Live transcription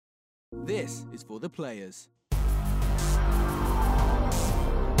This is for the players.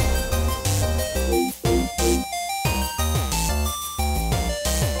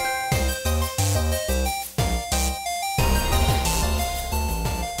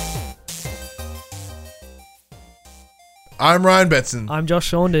 I'm Ryan Betson. I'm Josh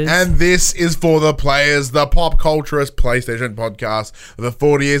Saunders. And this is For the Players, the pop culturist PlayStation podcast. With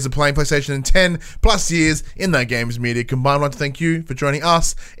 40 years of playing PlayStation and 10 plus years in that games media combined, I'd like to thank you for joining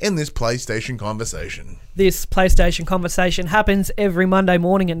us in this PlayStation conversation. This PlayStation conversation happens every Monday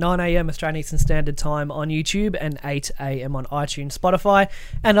morning at 9 a.m. Australian Eastern Standard Time on YouTube and 8 a.m. on iTunes, Spotify,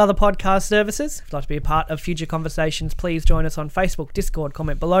 and other podcast services. If you'd like to be a part of future conversations, please join us on Facebook, Discord,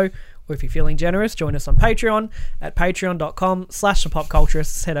 comment below. Or if you're feeling generous, join us on Patreon at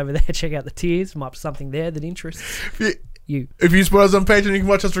patreon.com/thepopculturists. Head over there, check out the tiers. Might be something there that interests you. If you support us on Patreon, you can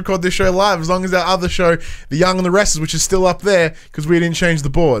watch us record this show live, as long as our other show, The Young and the Restless, which is still up there because we didn't change the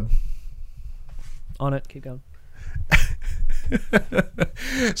board. On it, keep going.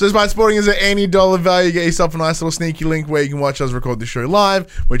 So by supporting us at any dollar value, you get yourself a nice little sneaky link where you can watch us record the show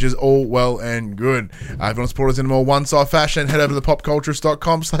live, which is all well and good. If you want to support us in a more one-star fashion, head over to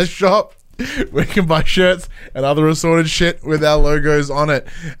thepopculturist.com/shop where you can buy shirts and other assorted shit with our logos on it.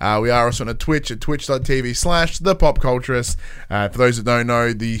 We are also on Twitch at twitch.tv/thepopculturist. For those that don't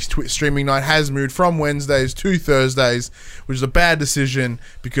know, the streaming night has moved from Wednesdays to Thursdays, which is a bad decision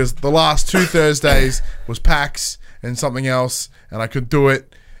because the last two Thursdays was PAX and something else, and I could do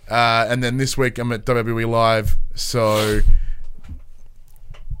it. And then this week I'm at WWE Live, so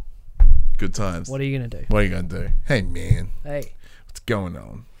good times. What are you going to do? What are you going to do? Hey, man. Hey, What's going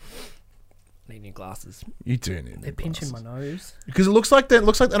on? need new glasses. You do need They're pinching my nose. Because it looks like they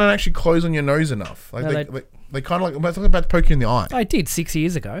don't actually close on your nose enough. Like No, they kind of like, I'm about to poke you in the eye. I did 6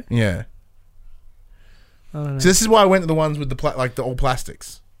 years ago. Yeah. I don't know. So this is why I went to the ones with the all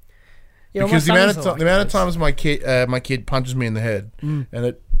plastics. Yeah, well, Because the my amount son's of like the amount of those. times my kid punches me in the head and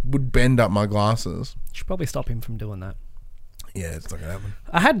it would bend up my glasses. You should probably stop him from doing that. Yeah, it's not gonna happen.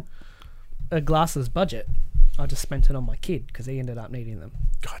 I had a glasses budget. I just spent it on my kid because he ended up needing them.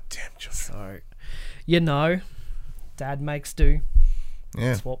 God damn, Josh. So, Dad makes do.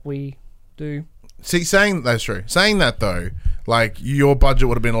 Yeah. That's what we do. See, that's true. Saying that though, like your budget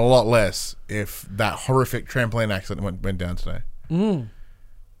would have been a lot less if that horrific trampoline accident went down today.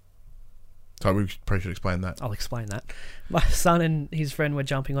 So we probably should explain that. I'll explain that. My son and his friend were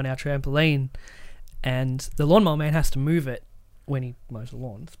jumping on our trampoline, and the lawnmower man has to move it when he mows the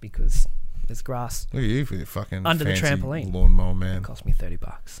lawns because there's grass. Look at you for your fucking Under the fancy trampoline. lawnmower man. It cost me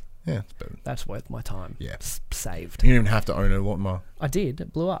 $30. Yeah, it's better. That's worth my time. Yeah. Saved. You didn't even have to own a lawnmower. I did.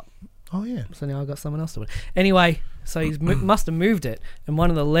 It blew up. Oh yeah. So now I got someone else to do it. Anyway, so he's must have moved it, and one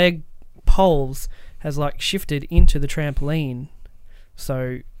of the leg poles has like shifted into the trampoline,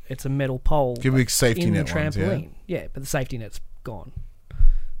 so it's a metal pole. Give me safety in net the ones, trampoline. Yeah, but the safety net's gone.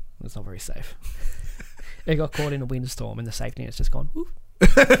 It's not very safe. It got caught in a windstorm, and the safety net's just gone. Whoop.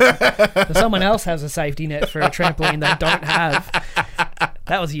 So someone else has a safety net for a trampoline they don't have.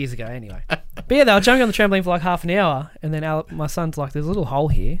 That was years ago, anyway. But yeah, they were jumping on the trampoline for like half an hour, and then my son's like, "There's a little hole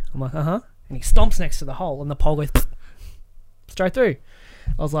here." I'm like, "Uh-huh," and he stomps next to the hole, and the pole goes straight through.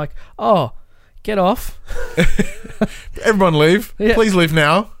 I was like, "Oh, get off!" Everyone leave. Yeah. Please leave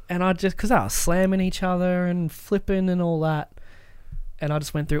now. And I just, because I was slamming each other and flipping and all that, and I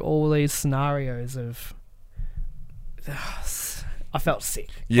just went through all these scenarios of. I felt sick.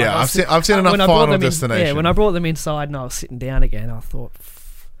 Yeah, Like, I've seen enough when I brought Final them Destination. Yeah, when I brought them inside and I was sitting down again, I thought,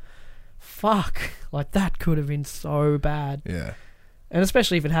 fuck, like that could have been so bad. Yeah. And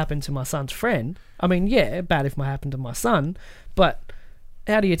especially if it happened to my son's friend. I mean, yeah, bad if it happened to my son, but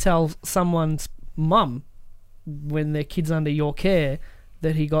how do you tell someone's mum when their kid's under your care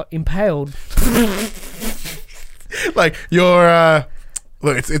that he got impaled? Like your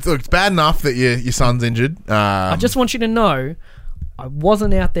look, it's bad enough that your son's injured. I just want you to know I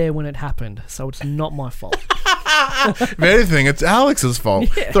wasn't out there when it happened, so it's not my fault. If anything, it's Alex's fault.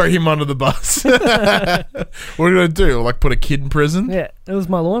 Yeah. Throw him under the bus. What are you gonna do? Like put a kid in prison? Yeah, it was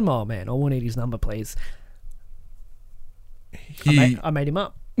my lawnmower man. I will need his number, please. I made him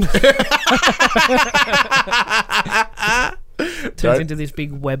up. Turns into this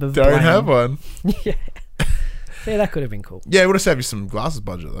big web of Don't blame. have one. Yeah. Yeah, that could have been cool. Yeah, it would have saved you some glasses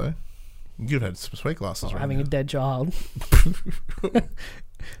budget though. You could have had some sweet glasses. Or right having now. a dead child.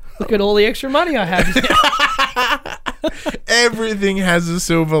 Look at all the extra money I have. Everything has a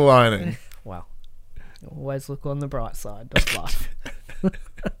silver lining. Wow. Always look on the bright side. Don't laugh.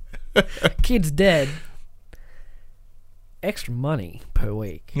 Kid's dead. Extra money per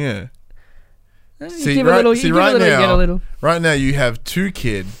week. Yeah. You See, give right- a little, see, you right give a little, you get now- a little. Right now, you have two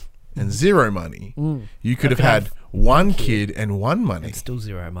kids and zero money, you could I have could had have one kid and one money. It's still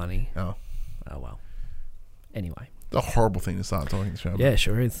zero money. Oh, Oh, well. Anyway. a horrible thing to start talking to show. Yeah,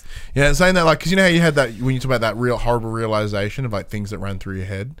 sure is. Yeah, saying that, like, because you know how you had that when you talk about that real horrible realization of like things that ran through your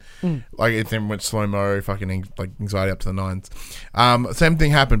head, like it then went slow mo, fucking like anxiety up to the nines. Same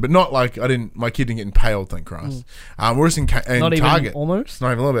thing happened, but not like my kid didn't get impaled, thank Christ. We're just in Not even Target, almost?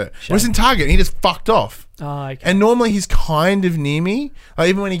 not even a little bit. Shame. We're just in Target, and he just fucked off. Oh, okay. And normally he's kind of near me. Like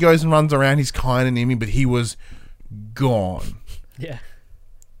even when he goes and runs around, he's kind of near me, but he was gone. Yeah.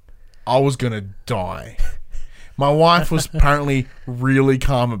 I was gonna die. My wife was apparently really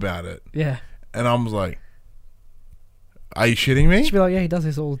calm about it. Yeah. And I was like, are you shitting me? She'd be like, yeah, he does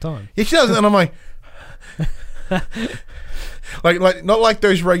this all the time. Yeah, she does. And I'm like, like not like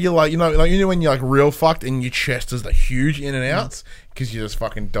those regular, you know when you're like real fucked and your chest is the huge in and outs because you're just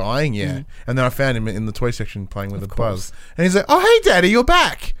fucking dying. Yeah. And then I found him in the toy section playing with a buzz. And he's like, oh, hey, Daddy, you're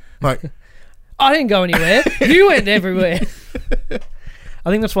back. I'm like, I didn't go anywhere. You went everywhere. I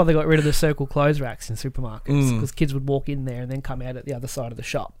think that's why they got rid of the circle clothes racks in supermarkets, because kids would walk in there and then come out at the other side of the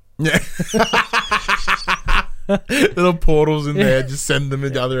shop. yeah. Little portals in there, just send them to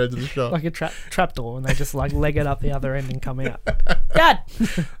the other end of the shop. Like a trap door, and they just like leg it up the other end and come out. Dad!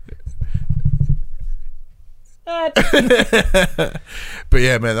 Dad! But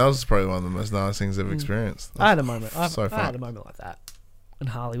yeah, man, that was probably one of the most nice things I've experienced. I had a moment. I So had fun. a moment like that. And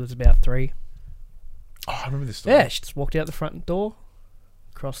Harley was about 3. Oh, I remember this story. Yeah, she just walked out the front door,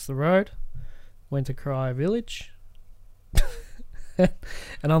 crossed the road, went to Cryer Village.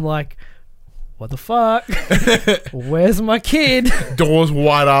 And I'm like, what the fuck? Where's my kid? Doors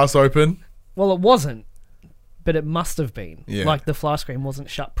wide ass open. Well, it wasn't, but it must have been. Yeah. Like the fly screen wasn't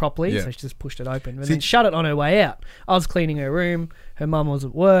shut properly, Yeah. so she just pushed it open and See- then shut it on her way out. I was cleaning her room. Her mum was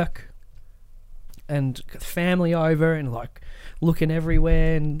at work, and family over, and like looking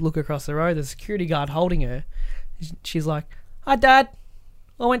everywhere and look across the road. There's a security guard holding her. She's like, "Hi, Dad.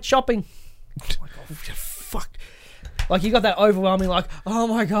 I went shopping." I'm like, oh, fuck. Like, you got that overwhelming, like, oh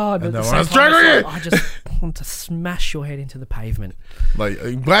my God. But And at the no one same else time, dragging it's like, I just want to smash your head into the pavement. Like,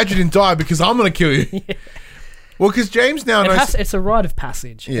 I'm glad you didn't die because I'm going to kill you. Well, because James now knows... It's a rite of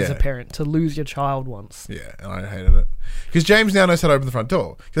passage as Yeah. a parent to lose your child once. Yeah, and I hated it. Because James now knows how to open the front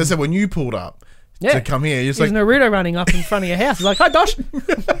door. Because I said, when you pulled up Yeah. to come here, you're just There's like... Naruto running up in front of your house. He's like, hi, Dosh.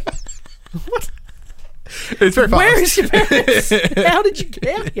 What? It's very fast. Where is your parents? How did you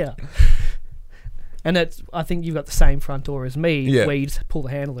get out here? And I think you've got the same front door as me, Yeah. where you just pull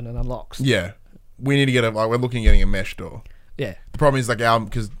the handle and it unlocks. Yeah. We need to get we're looking at getting a mesh door. Yeah. The problem is, like,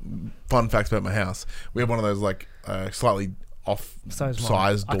 because fun facts about my house, we have one of those, like, slightly off So is mine.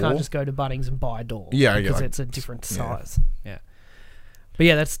 size door. I can't just go to Bunnings and buy a door. Yeah, I get, because like, it's a different size. Yeah. But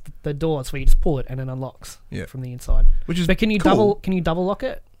yeah, that's the door. It's where you just pull it and it unlocks Yeah. from the inside. Which is But can you cool. double lock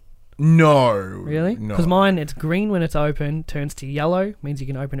it? No. Really? No. Because mine, it's green when it's open, turns to yellow, means you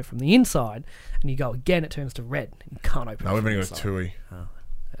can open it from the inside, and you go again, it turns to red. You can't open No, it we've from only the got a inside. TUI. Oh,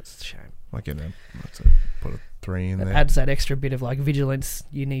 that's a shame. Like, you know, put a 3 in It there. adds that extra bit of like vigilance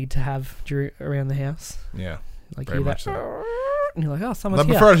you need to have around the house. Yeah. Like Very you much that, so. and you're like, oh, And someone's then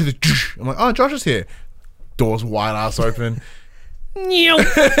here. before I do the, I'm like, oh, Josh is here. Doors wide ass open.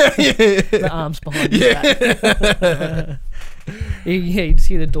 The arms behind your back. Yeah, you just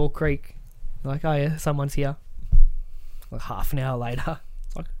hear the door creak. Like, oh yeah, someone's here. Like half an hour later,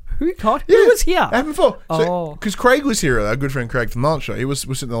 it's like, who was here? Happened before. Oh. Because Craig was here, our good friend Craig from the Lunch Show. He was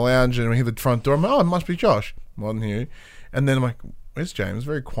sitting in the lounge and we hear the front door. I'm like, oh, it must be Josh. Wasn't here. And then I'm like, where's James?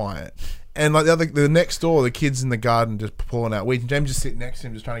 Very quiet. And like the next door, the kids in the garden just pulling out weeds. And James just sitting next to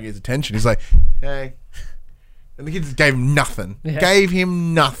him, just trying to get his attention. He's like, hey. And the kids gave him nothing. Yeah. Gave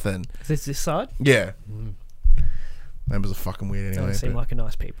him nothing. Is this side? Yeah. Neighbours are fucking weird They anyway. don't seem but- like a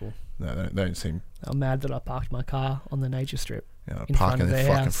nice people. no, they don't seem. I'm mad that I parked my car on the nature strip. Park In front in of their their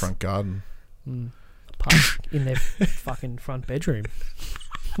fucking house. front garden. Parked in their fucking front bedroom.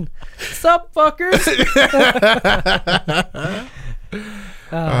 Sup, fuckers?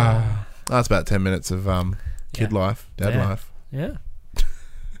 That's about 10 minutes of kid Yeah. life, dad Yeah. life. Yeah.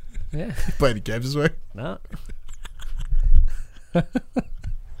 Yeah. Played the games this week. No.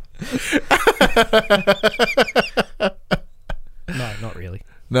 No, not really.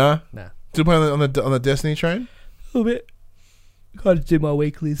 Nah. No. Still playing on the Destiny train? A little bit. Got to do my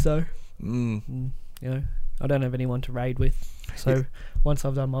weeklies though. Mm. You know, I don't have anyone to raid with, so once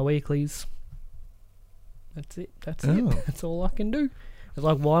I've done my weeklies, that's it. That's Oh. it. That's all I can do. It's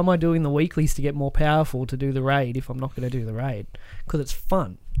like, why am I doing the weeklies to get more powerful to do the raid if I'm not going to do the raid? Because it's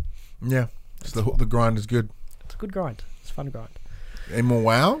fun. Yeah. So the grind is good. It's a good grind. It's a fun grind. Any more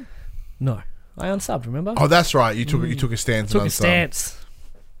WoW? No, I unsubbed. Remember? Oh, that's right. You took a stance. Took and a unsub. stance.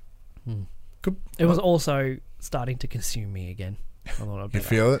 It was also starting to consume me again. I thought I'd You better.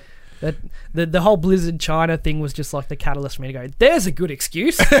 feel it? That the whole Blizzard China thing was just like the catalyst for me to go, there's a good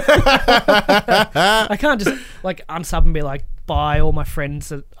excuse. I can't just like unsub and be like, bye all my friends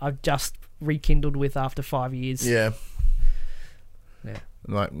that I've just rekindled with after 5 years. Yeah. Yeah.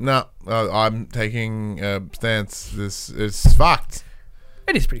 Like, no, I'm taking a stance. This is fucked.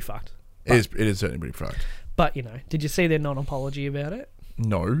 It is pretty fucked. It is certainly pretty fucked. But, you know, did you see their non-apology about it?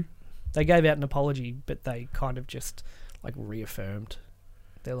 No. They gave out an apology, but they kind of just like reaffirmed.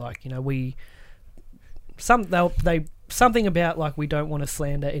 They're like, you know, something about like we don't want to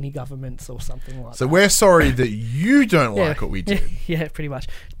slander any governments or something like So that. we're sorry that you don't like what we did. Yeah, pretty much.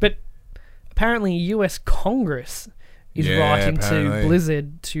 But apparently US Congress is Yeah, writing apparently. to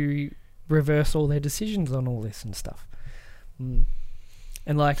Blizzard to reverse all their decisions on all this and stuff.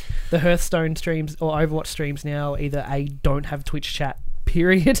 And like the Hearthstone streams or Overwatch streams now either don't have Twitch chat,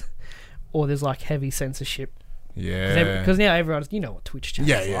 period, or there's like heavy censorship. Yeah. Because now everyone's, you know what Twitch chat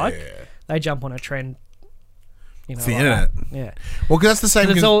is like. Yeah. They jump on a trend. You know, It's the like internet. that. Yeah. Well, because that's the same.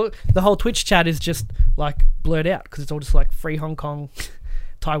 It's all, the whole Twitch chat is just like blurred out because it's all just like free Hong Kong,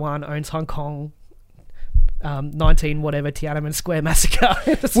 Taiwan owns Hong Kong, 19 whatever Tiananmen Square massacre.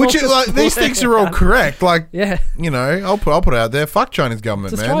 It's all which is just like these blurred things are all out. correct. Like, Yeah, you know, I'll put it out there. Fuck Chinese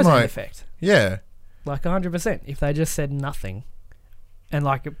government, it's a man. Streisand Like, effect, yeah. like 100%. If they just said nothing, and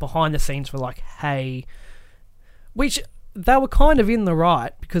like behind the scenes were like, hey, which they were kind of in the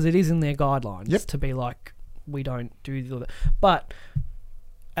right because it is in their guidelines Yep. to be like, we don't do the, but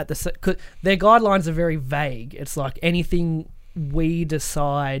at the 'cause their guidelines are very vague. It's like anything we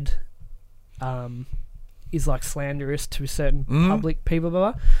decide is like slanderous to certain public people,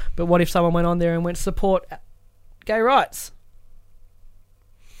 blah, blah. But what if someone went on there and went support gay rights?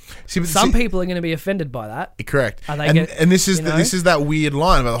 See, but Some people are going to be offended by that. correct. Are they And this is you know? this is that weird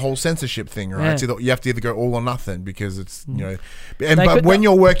line about the whole censorship thing, right? Yeah. So you have to either go all or nothing because it's you know, They but could- when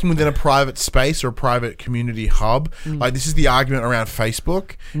you're working within a private space or a private community hub, like this is the argument around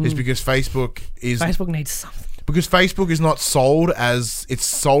Facebook, is because Facebook needs something. because Facebook is not sold as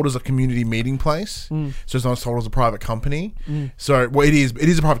a community meeting place, so it's not sold as a private company. So well, it is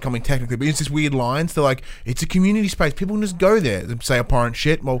a private company technically, but it's this weird line. So like, it's a community space. People can just go there and say abhorrent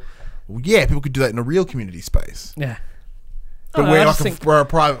shit. Well, yeah, people could do that in a real community space, Yeah. but I where just like think- where a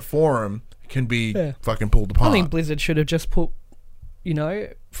private forum can be Yeah. fucking pulled apart. I think Blizzard should have just put, you know,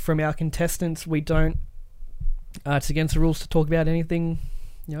 from our contestants, we don't. It's against the rules to talk about anything,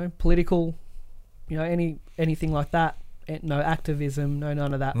 you know, political, you know, anything like that. No activism, no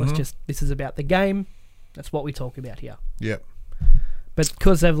none of that. Let's just, this is about the game. That's what we talk about here. Yep. But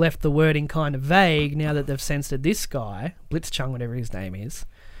because they've left the wording kind of vague, now that they've censored this guy, Blitzchung, whatever his name is,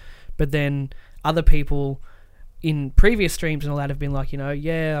 but then other people in previous streams and all that have been like, you know,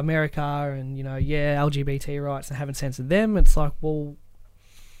 yeah, America and, you know, yeah, LGBT rights and haven't censored them. It's like, well,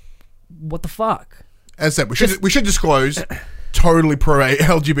 what the fuck? As I said, we should disclose totally pro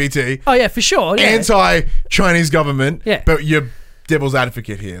LGBT, Oh, yeah, for sure. Yeah, anti Chinese government. Yeah. But you're devil's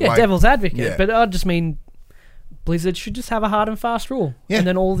advocate here. yeah, like, devil's advocate. yeah. But I just mean Blizzard should just have a hard and fast rule. Yeah. And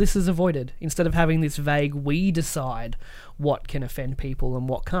then all this is avoided. Instead of having this vague, we decide what can offend people and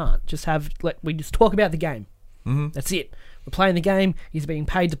what can't. We just talk about the game. That's it. We're playing the game. He's being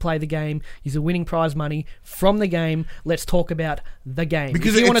paid to play the game. He's winning prize money from the game. Let's talk about the game.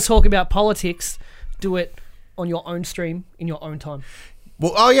 Because if you want to it's- talk about politics, do it on your own stream in your own time.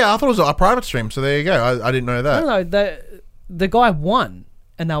 Well, oh yeah, I thought it was a private stream, so there you go. I didn't know that. No, the guy won,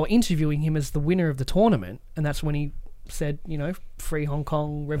 and they were interviewing him as the winner of the tournament, and that's when he said, you know, free Hong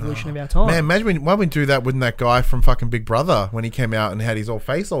Kong, revolution of our time. Man, imagine why we do that with that guy from fucking Big Brother when he came out and had his whole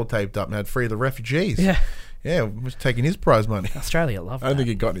face all taped up and had free the refugees. Yeah, Yeah, was taking his prize money. Australia loved I don't that. think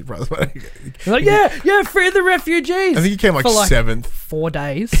he got any prize money. They're like, yeah, free the refugees. I think he came like For, like, seventh. 4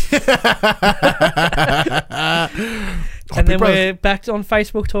 days. Big And then Brother's- we're back on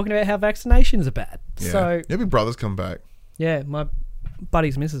Facebook talking about how vaccinations are bad. Yeah. So, Yeah, Big Brother's come back. yeah, my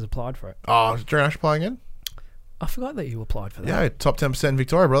buddy's missus applied for it. Oh, is Jerry Ash play again? I forgot that you applied for that. Yeah, top 10% in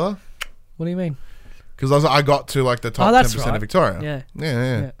Victoria, brother. What do you mean? Because I got to like the top Oh, that's 10% right. of Victoria. Yeah.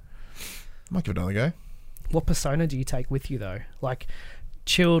 Yeah. Yeah. Might give it another go. What persona do you take with you, though? Like,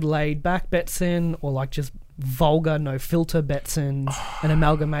 chilled, laid-back Betson, or like just vulgar, no-filter Betson, an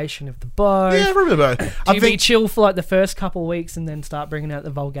amalgamation of the both? Yeah, probably about. Do I you be think. chill for like the first couple of weeks and then start bringing out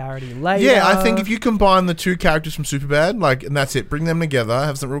the vulgarity later? Yeah, I think if you combine the two characters from Superbad, like, and that's it, bring them together,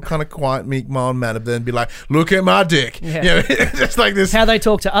 have some real kind of quiet, meek, mild manner, then be like, look at my dick. Yeah. You know, just like this. how they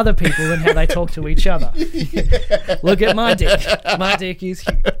talk to other people and how they talk to each other. Look at my dick. My dick is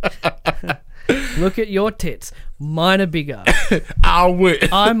huge. Look at your tits. Mine are bigger. I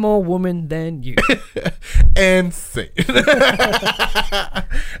would. I'm more woman than you. And see.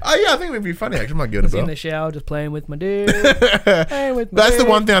 Oh yeah, I think it would be funny. Actually, I might give it I was a in bell. the shower just playing with my dick. Playing with my That's the dick.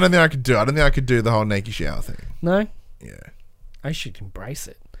 one thing I don't think I could do. I don't think I could do the whole naked shower thing. No? Yeah, I should embrace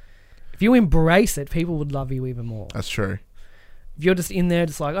it. If you embrace it, people would love you even more. that's true. If you're just in there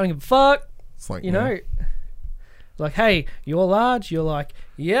just like, I don't give a fuck, It's like, you know. Like, hey, you're large. You're like,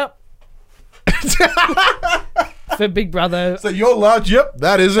 yep. For Big Brother, So you're large? Yep,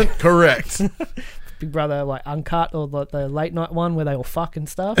 that isn't correct. Big Brother, like Uncut or the late night one where they all fuck and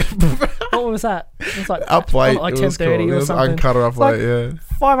stuff. What was that? It was like Up late. like it was 10:30 cool. It or was something. Uncut or up It's like late. Yeah.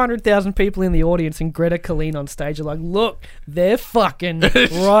 500,000 people in the audience and Greta Colleen on stage are like, look, they're fucking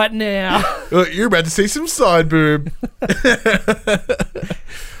right now. Look, you're about to see some side boob.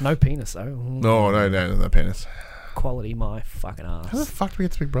 No penis though. No penis. Quality my fucking How the ass. fuck do we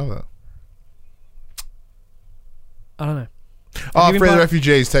get to Big Brother? I don't know. Oh, you been Free the play-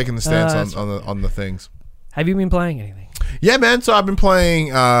 Refugees taking the stance that's on the things. Have you been playing anything? Yeah, man. So I've been playing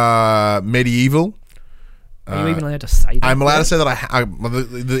Medieval. Are you even allowed to say that? I'm allowed to say that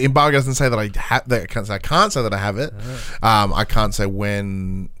the embargo doesn't say that I have that. I can't say that I have it. I can't say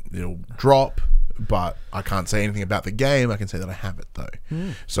when it'll drop, but I can't say anything about the game. I can say that I have it though.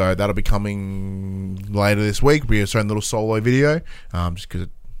 So that'll be coming later this week. We're showing a little solo video, just because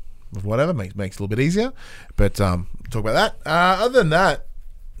whatever makes it a little bit easier. But talk about that. Other than that,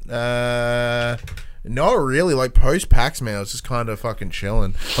 not really. Like post PAX, man, I was just kind of fucking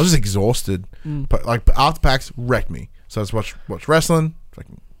chilling. I was just exhausted. But like after PAX wrecked me. So I just watch wrestling,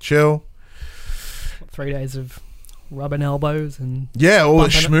 fucking chill. 3 days of rubbing elbows and Yeah, all the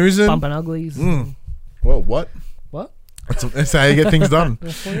bumping schmoozing. uglies. Whoa, what? What? That's how you get things done.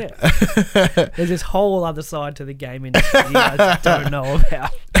 Well, yeah. There's this whole other side to the game industry you guys don't know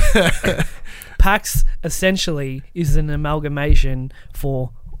about. PAX essentially is an amalgamation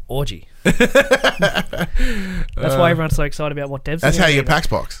for orgy. That's why everyone's so excited about what devs. That's are how gonna you be get PAX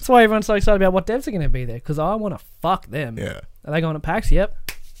box. That's why everyone's so excited about what devs are going to be there because I want to fuck them. Yeah. Are they going to PAX? Yep.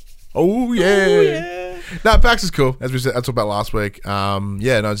 Oh yeah. Oh, yeah. No, PAX is cool. As we said, that's about last week.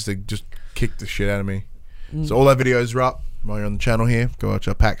 Yeah, no, just kicked the shit out of me. So all our videos are up while you're on the channel here. Go watch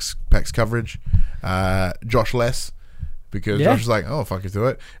our PAX coverage. Josh less because Yeah. Josh was like, "Oh, fuck, you do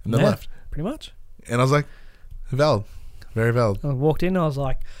it," and then Yeah, left. pretty much. And I was like, "Valid, very valid." I walked in and I was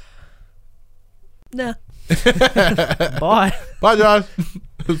like, nah. Bye. Bye, Josh.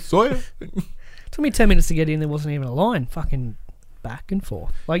 Saw ya. Took me 10 minutes to get in. There wasn't even a line. Fucking back and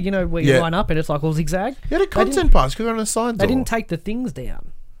forth. Like, you know, where you Yeah. line up and it's like all zigzag. You had a content pass because they're on a side They door. didn't take the things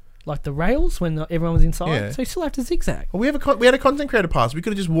down. Like the rails when everyone was inside. Yeah. So you still have to zigzag. Well, we had a content creator pass. We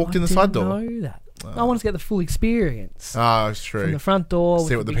could have just walked in the side door. I didn't know that. I wanted to get the full experience. Ah, it's From true. the front door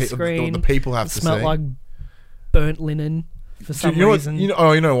See with what the the, big pe- screen. the people have It to smelled say. like burnt linen for some you know reason.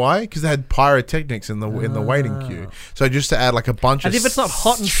 what? You know why? Because they had pyrotechnics in the waiting queue. So just to add like a bunch As of if it's not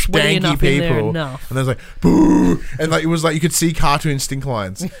hot and sweaty stanky enough in there people, enough. and there's like boo, and like it was like you could see cartoon stink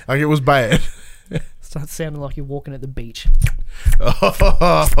lines. Like it was bad. Starts sounding like you're walking at the beach. Yeah.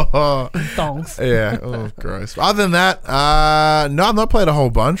 Thongs. Oh, gross. Other than that, no, I've not played a whole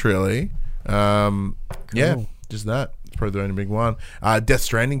bunch really. Yeah, Cool. just that. It's probably the only big one. Death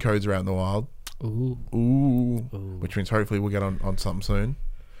Stranding codes are out in the wild. Ooh. Which means hopefully we'll get on something soon.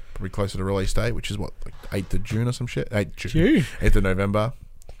 Probably closer to release date, which is what, like 8th of June or some shit? 8th of November.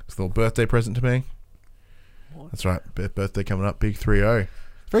 It's a little birthday present to me. That's right. Birthday coming up. Big 3-0.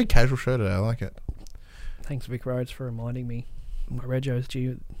 Very casual show today. I like it. Thanks, Vic Rhodes, for reminding me. My rego's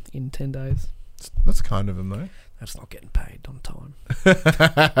due in 10 days. That's kind of him though. That's not getting paid on time.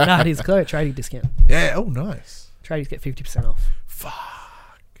 No, it is. Clear trading discount. Yeah. Oh, nice. Tradies get 50% off. Fuck.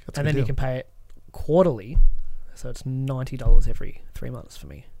 That's And a then good you deal. can pay it quarterly. So it's $90 every 3 months for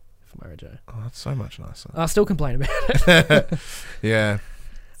me, for my rego. Oh, that's so much nicer. I still complain about it. Yeah.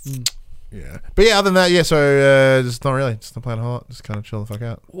 Yeah. But yeah, other than that, yeah, so just not really. Just not playing a whole lot. Just kind of chill the fuck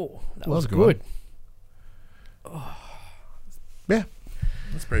out. Oh, that Well, was that was a good good. Yeah.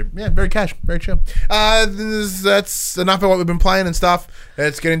 That's very cash, very chill. That's enough of what we've been playing and stuff.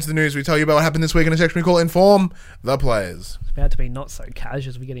 Let's get into the news. We tell you about what happened this week in a section we call Inform the Players. It's about to be not so cash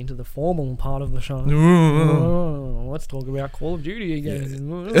as we get into the formal part of the show. Mm. Oh, let's talk about Call of Duty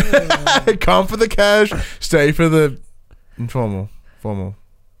again. Come for the cash, stay for the informal. Formal.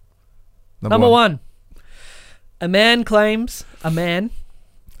 Number one. A manly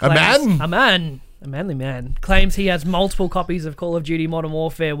man claims he has multiple copies of Call of Duty Modern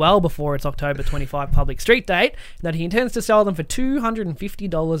Warfare well before its October 25 public street date, and that he intends to sell them for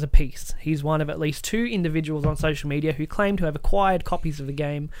 $250 a piece. He's one of at least 2 individuals on social media who claim to have acquired copies of the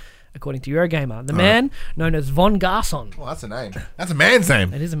game according to Eurogamer. The man, known as Von Garson. Well, that's a name. That's a man's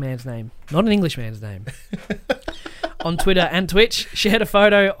name. It is a man's name, not an English man's name. On Twitter and Twitch, shared a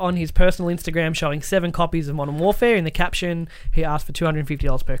photo on his personal Instagram showing 7 copies of Modern Warfare. In the caption, he asked for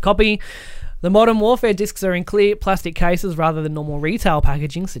 $250 per copy. The Modern Warfare discs are in clear plastic cases rather than normal retail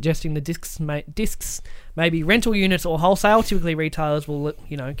packaging, suggesting the discs may be rental units or wholesale. Typically, retailers will,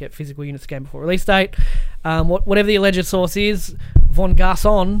 get physical units again before release date. Whatever the alleged source is, Von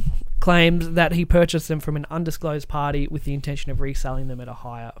Garson claims that he purchased them from an undisclosed party with the intention of reselling them at a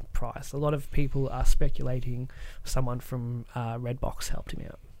higher price. A lot of people are speculating someone from Redbox helped him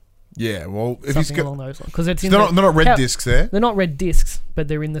out. Yeah, well, if Something along those lines. Because they're not red discs there. They're not red discs, but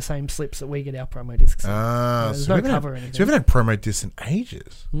they're in the same slips that we get our promo discs. There's no cover or anything. So we haven't had promo discs in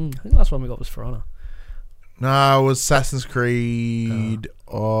ages. I think the last one we got was For Honor. No, it was Assassin's Creed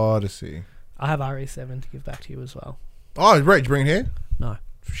Odyssey. I have RE7 to give back to you as well. Oh, right. Did you bring it here? No.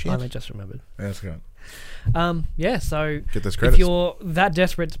 Shit. I only just remembered. Yeah, that's good. So Get those credits. if you're that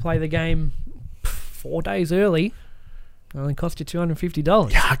desperate to play the game 4 days early, it only cost you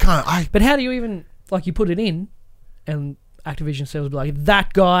 $250. Yeah, I can't. But how do you even, you put it in, and Activision says will be like,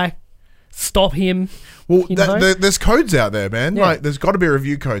 that guy, stop him. Well, there's codes out there, man. Yeah. There's got to be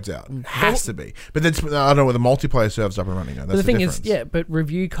review codes out. It has to be. But that's, I don't know where the multiplayer servers up and running. That's the thing difference. is, but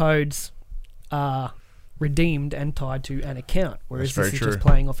review codes are redeemed and tied to an account, whereas That's this is very just true.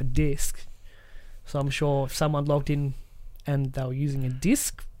 playing off a disc. So I'm sure if someone logged in and they were using a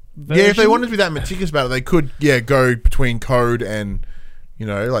disc version, Yeah, if they wanted to be that meticulous about it, they could, go between code and, this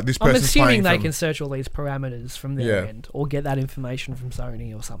I'm person's assuming playing they from... can search all these parameters from their end or get that information from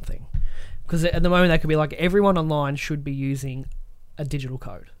Sony or something. Because at the moment they could be like, everyone online should be using a digital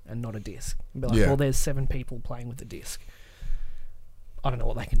code and not a disc. And be like, well, there's 7 people playing with a disc. I don't know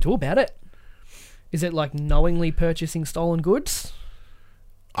what they can do about it. Is it like knowingly purchasing stolen goods?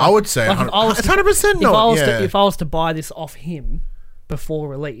 I would say Like, if I was it's to- 100% not. If I was to buy this off him before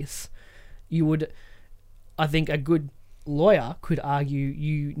release, you would, I think a good lawyer could argue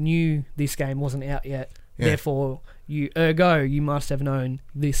you knew this game wasn't out yet, therefore you must have known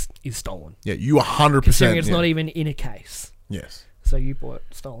this is stolen. Yeah, you 100%. Considering it's not even in a case. Yes. So you bought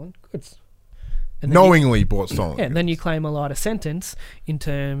stolen goods. And then Knowingly bought stolen. and then you claim a lighter sentence in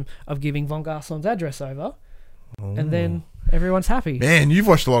terms of giving Von Garson's address over, and then everyone's happy. Man, you've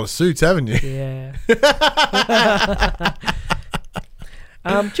watched a lot of Suits, haven't you? Yeah.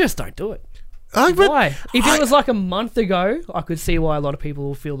 Just don't do it. Why? If it was like a month ago, I could see why a lot of people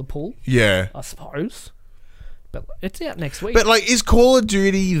will feel the pull, Yeah. I suppose. But it's out next week. But, is Call of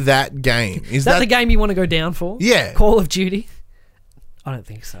Duty that game? Is that the game you want to go down for? Yeah. Call of Duty? I don't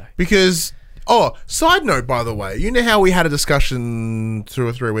think so. Because... Oh, side note, by the way, you know how we had a discussion 2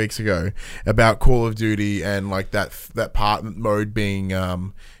 or 3 weeks ago about Call of Duty and that part mode being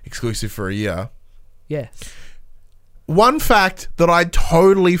exclusive for a year? Yes. One fact that I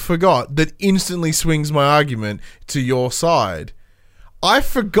totally forgot that instantly swings my argument to your side. I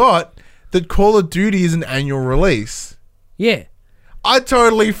forgot that Call of Duty is an annual release. Yeah. I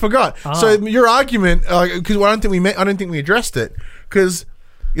totally forgot. So your argument, because I don't think we addressed it, because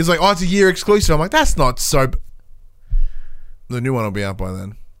it's like, it's a year exclusive. I'm like, that's not so. The new one will be out by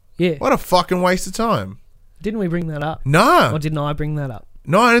then. Yeah. What a fucking waste of time. Didn't we bring that up? No, Or didn't I bring that up?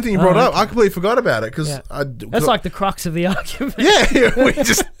 no, I don't think you brought it up. okay. I completely forgot about it because Yeah. That's like the crux of the argument. yeah, we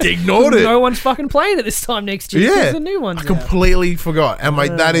just ignored it. No one's fucking playing it this time next year. Yeah, Because the new one's I out. completely forgot, and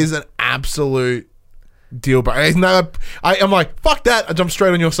that is an absolute deal breaker. I'm like, fuck that. I jump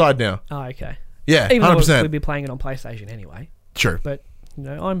straight on your side now. Oh, okay. Yeah, Even though 100%. we'd be playing it on PlayStation anyway. True. But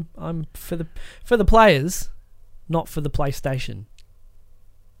I'm for the players, not for the PlayStation.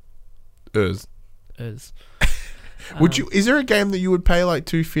 Is. Would you? Is there a game that you would pay like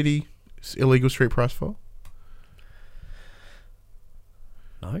 $250 illegal street price for?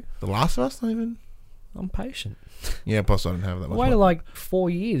 No, The Last of Us, not even. I'm patient. Yeah, plus I don't have that I much. waited money. 4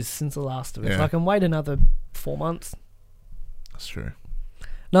 years since The Last of Us. Yeah. I can wait another 4 months. That's true.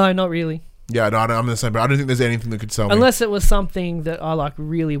 No, not really. Yeah, no, I'm the same, but I don't think there's anything that could sell me. Unless it was something that I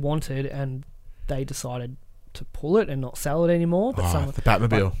really wanted and they decided to pull it and not sell it anymore. But the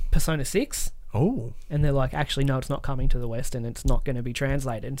Batmobile. like Persona 6, Oh. and they're like, actually, no, it's not coming to the West and it's not going to be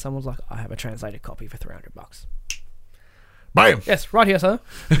translated. And someone's like, I have a translated copy for $300. Bam. Yes, right here, sir.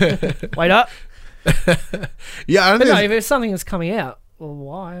 Wait up. Yeah, I don't But think no, if it's something that's coming out, well,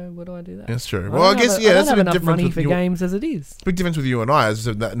 why would I do that? that's true. I Well, I don't guess, have yeah, I that's don't a have bit enough different money with for your, games as it is. big difference with you and I is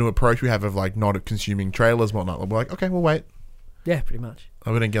that new approach we have of not consuming trailers and whatnot. We're like, okay, we'll wait. Yeah, pretty much.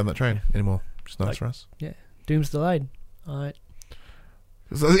 We don't get on that train anymore. It's nice for us. Yeah, Doom's delayed. All right.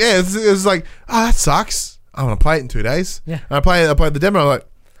 So, yeah, it's like, that sucks. I want to play it in 2 days. Yeah. And I played the demo. I'm like,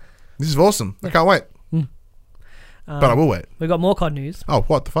 This is awesome. I can't wait. But I will wait. We've got more COD news. Oh,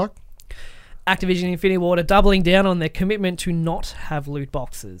 what the fuck? Activision and Infinity Ward are doubling down on their commitment to not have loot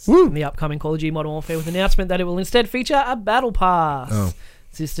boxes Woo. in the upcoming Call of Duty Modern Warfare, with an announcement that it will instead feature a battle pass. Oh.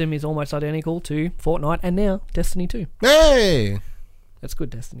 System is almost identical to Fortnite and now Destiny 2. Hey! That's good,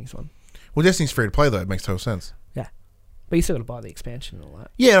 Destiny's one. Well, Destiny's free to play, though. It makes total sense. Yeah. But you still got to buy the expansion and all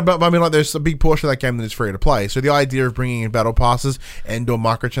that. Yeah, but I mean, like, there's a big portion of that game that is free to play. So the idea of bringing in battle passes and/or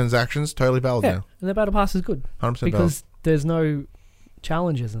microtransactions, totally valid Yeah, now. and the battle pass is good 100% because there's no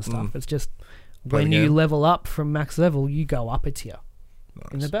challenges and stuff. It's just Play when the you game. level up from max level, you go up a tier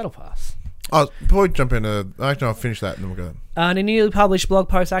in the battle pass. Oh, before we jump into... Actually, I'll finish that and then we'll go. In a newly published blog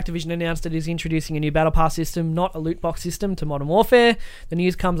post, Activision announced it is introducing a new battle pass system, not a loot box system, to Modern Warfare. The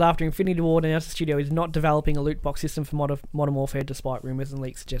news comes after Infinity Ward announced the studio is not developing a loot box system for Modern Warfare, despite rumours and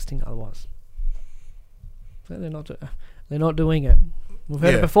leaks suggesting otherwise. So they're not doing it. We've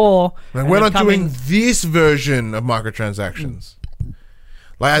heard it before. Like, and we're they've not come doing in- this version of microtransactions.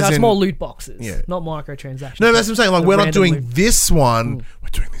 Like, as That's in... more loot boxes, Yeah. not microtransactions. No, that's what I'm saying. Like, The we're not random doing loot. this one. We're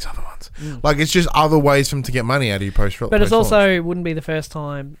doing these other ones. Like, it's just other ways for them to get money out of you post. But it's also wouldn't be the first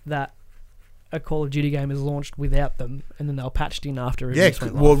time that a Call of Duty game is launched without them, and then they were patched in after yeah. reviews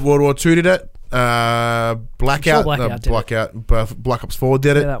went live. World War II did it. Blackout, Black Ops 4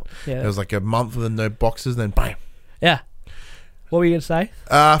 did it. Yeah, There was like a month with no boxes, then bam. yeah. What were you gonna say?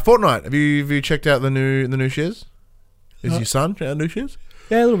 Fortnite. Have you checked out the new shares? Is your son checked out new shares?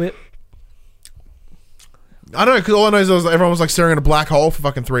 Yeah, a little bit. I don't know, because all I know is everyone was like staring at a black hole for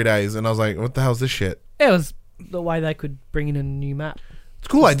fucking 3 days, and I was like, what the hell is this shit? It was the way they could bring in a new map. It's a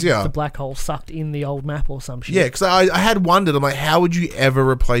cool idea. The black hole sucked in the old map or some shit. Yeah, because I had wondered, I'm like, how would you ever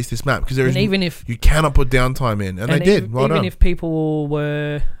replace this map? Because And even if you cannot put downtime in, and they did. Well even done. if people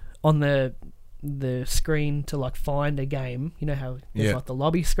were on the screen to like find a game, you know how there's Yeah. like the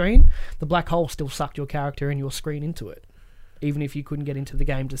lobby screen, the black hole still sucked your character and your screen into it. Even if you couldn't get into the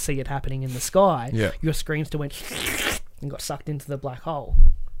game to see it happening in the sky, Yeah. your screen still went and got sucked into the black hole.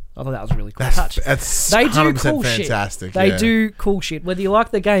 I thought that was a really cool That's touch. they do 100% cool shit. fantastic. They yeah. do cool shit, whether you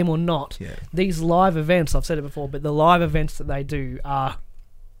like the game or not. Yeah. These live events, I've said it before, but the live events that they do are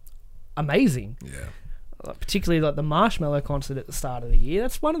amazing. Yeah. Like, particularly like the Marshmallow concert at the start of the year.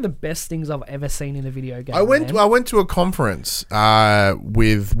 That's one of the best things I've ever seen in a video game. I went man. to a conference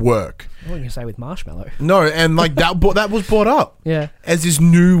with work. What can you say with Marshmallow? No, and like that was brought up Yeah, as this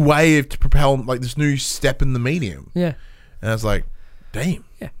new way to propel, like this new step in the medium. yeah. And I was like, damn.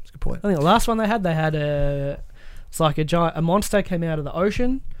 Yeah. That's a good point. I think the last one they had it's like a monster came out of the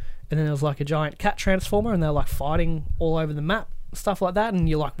ocean, and then there was like a giant cat transformer, and they're like fighting all over the map, stuff like that, and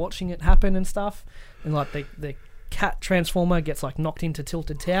you're like watching it happen and stuff, and like the cat transformer gets like knocked into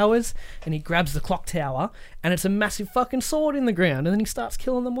tilted towers, and he grabs the clock tower, and it's a massive fucking sword in the ground, and then he starts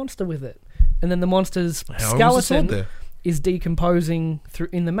killing the monster with it, and then the monster's How was the sword skeleton there? is decomposing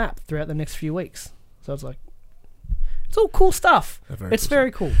in the map throughout the next few weeks. So it's like, it's all cool stuff. It's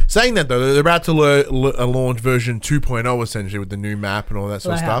very cool. Saying that though, they're about to launch version 2.0 essentially with the new map and all that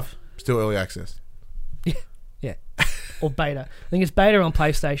sort of They stuff. Still early access. Yeah. Or beta. I think it's beta on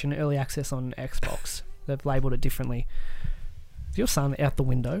PlayStation, early access on Xbox. They've labelled it differently. Is your son out the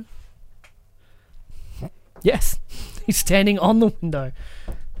window? Yes. He's standing on the window.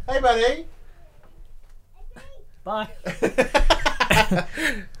 Hey, buddy. Bye.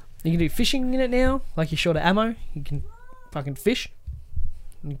 You can do fishing in it now. Like you're short of ammo. You can fucking fish.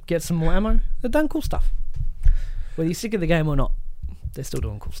 And get some more ammo. They've done cool stuff. Whether you're sick of the game or not, they're still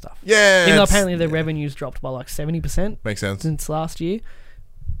doing cool stuff. Yeah. Even though apparently their revenue's dropped by like 70%. Makes sense. Since last year.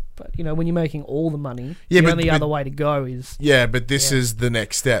 But, you know, when you're making all the money, Yeah, the but- only but- other way to go is... Yeah, but this Yeah. is the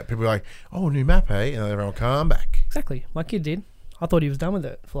next step. People are like, oh, new map, hey? And everyone will come back. Exactly. My kid did. I thought he was done with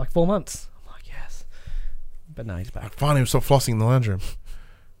it for like 4 months. I'm like, yes. But no, he's back. Finally, we'll stop flossing in the lounge room.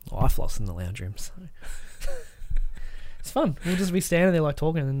 Oh, I floss in the lounge room, so... It's fun. We'll just be standing there like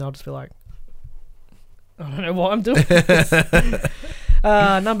talking, and then they'll just be like, I don't know what I'm doing.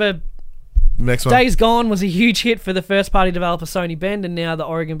 Next one. Days Gone was a huge hit for the first-party developer Sony Bend, and now the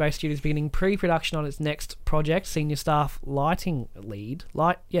Oregon-based studio is beginning pre-production on its next project. Senior staff lighting lead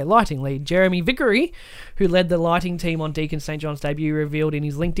Jeremy Vickery, who led the lighting team on Deacon St. John's debut, revealed in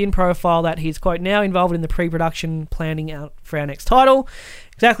his LinkedIn profile that he's, quote, now involved in the pre-production planning out for our next title.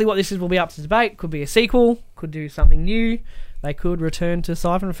 Exactly what this is will be up to debate. Could be a sequel, could do something new. They could return to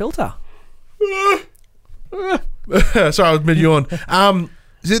Siphon Filter. Sorry, I was mid-yawn.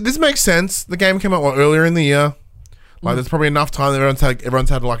 This makes sense. The game came out earlier in the year. Like, there's probably enough time that everyone's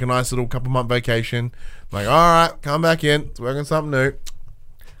had like a nice little couple month vacation. Like, all right, come back in. Let's work on something new.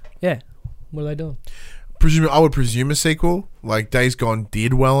 Yeah. What are they doing? I would presume a sequel. Like Days Gone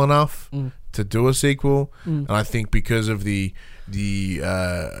did well enough to do a sequel, and I think because of the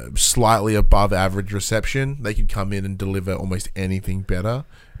slightly above average reception, they could come in and deliver almost anything better.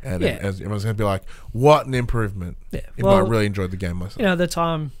 And everyone's going to be like, what an improvement. Yeah. I really enjoyed the game myself. At the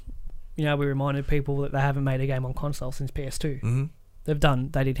time, we reminded people that they haven't made a game on console since PS2. Mm-hmm.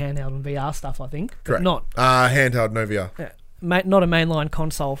 They did handheld and VR stuff, I think. Correct. Not handheld, no VR. Yeah, not a mainline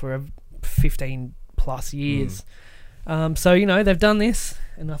console for 15 plus years. So, they've done this,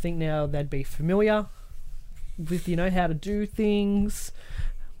 and I think now they'd be familiar with, how to do things.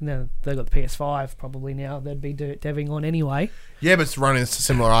 Now, they've got the PS5 probably now. They'd be deving on anyway. Yeah, but it's running a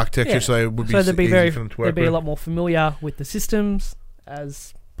similar architecture, so it would be easy for them to work they'd be a lot more familiar with the systems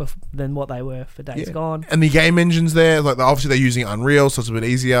than what they were for Days Gone. And the game engine's there. Like, obviously they're using Unreal, so it's a bit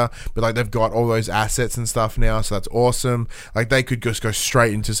easier. But like, they've got all those assets and stuff now, so that's awesome. Like, they could just go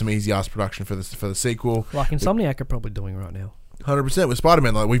straight into some easy ass production for the sequel. Like Insomniac are probably doing right now. 100% with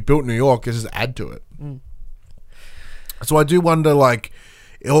Spider-Man. Like, we've built New York. Let's just add to it. So I do wonder, like,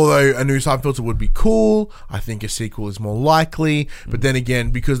 although a new Siphon Filter would be cool, I think a sequel is more likely. But then again,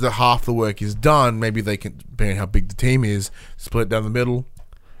 because half the work is done, maybe they can, depending on how big the team is, split it down the middle.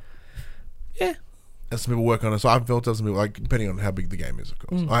 Yeah. And some people work on a Siphon Filter, some people, like, depending on how big the game is, of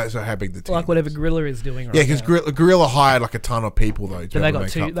course. So how big the team like whatever Guerrilla is doing right now. Yeah, because Guerrilla hired like a ton of people, though.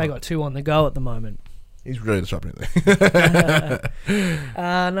 But they got two on the go at the moment. He's really disrupting it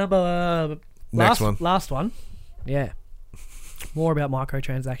there. Last one. Yeah. More about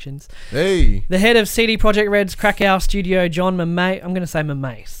microtransactions. Hey. The head of CD Projekt Red's Krakow studio, John Mamay, I'm going to say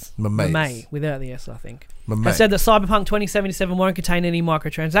Mamay. Mamay, without the S, I think. Has said that Cyberpunk 2077 won't contain any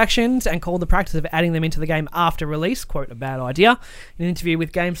microtransactions and called the practice of adding them into the game after release, quote, a bad idea. In an interview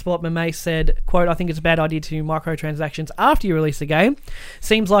with GameSpot, Mamay said, quote, I think it's a bad idea to do microtransactions after you release the game.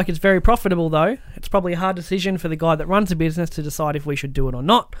 Seems like it's very profitable, though. It's probably a hard decision for the guy that runs the business to decide if we should do it or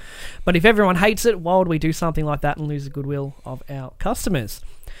not. But if everyone hates it, why would we do something like that and lose the goodwill of our customers?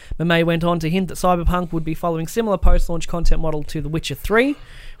 Mamay went on to hint that Cyberpunk would be following similar post-launch content model to The Witcher 3,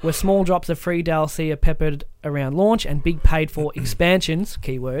 where small drops of free DLC are peppered around launch and big paid-for expansions,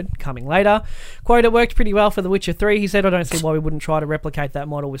 keyword, coming later. Quote, it worked pretty well for The Witcher 3, he said. I don't see why we wouldn't try to replicate that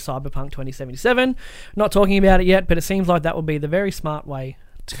model with Cyberpunk 2077. Not talking about it yet, but it seems like that would be the very smart way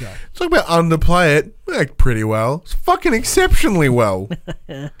to go. Talk about underplay it. Like, pretty well. It's fucking exceptionally well.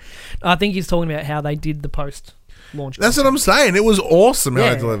 I think he's talking about how they did the post-launch. That's what I'm saying. It was awesome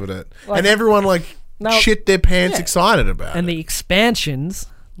how they delivered it. Like, and everyone, shit their pants excited about it. And the expansions...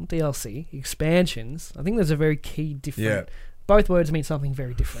 DLC expansions. I think there's a very key difference. Yeah. Both words mean something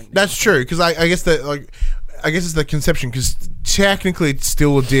very different. That's true, because I guess it's the conception, because technically it's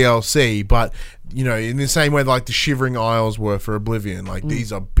still a DLC, but in the same way like the Shivering Isles were for Oblivion,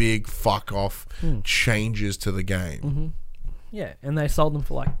 these are big fuck off changes to the game. Mm-hmm. Yeah, and they sold them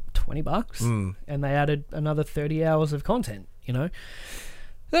for $20, and they added another 30 hours of content. So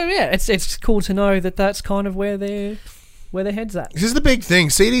yeah, it's cool to know that that's kind of where their head's at. This is the big thing.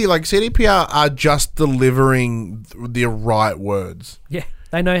 CDPR are just delivering the right words. Yeah,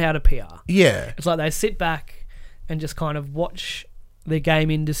 they know how to PR. Yeah. It's like they sit back and just kind of watch the game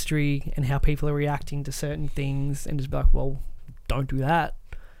industry and how people are reacting to certain things and just be like, well, don't do that.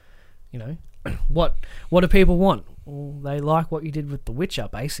 What do people want? Well, they like what you did with The Witcher,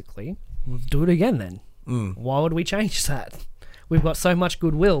 basically. We'll do it again then. Why would we change that? We've got so much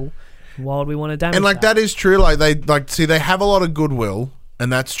goodwill. Why would we want to damage and that is true. They have a lot of goodwill, and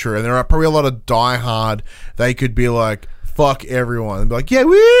that's true. And there are probably a lot of diehard. They could be like, fuck everyone, and be like, yeah,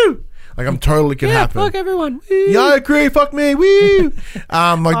 woo. I'm totally could happen. Fuck everyone. Woo. Yeah, I agree. Fuck me. Woo.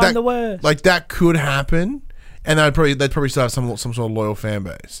 I'm the worst. That could happen, and they'd probably still have some sort of loyal fan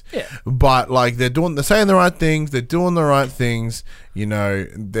base. Yeah. But they're saying the right things. They're doing the right things.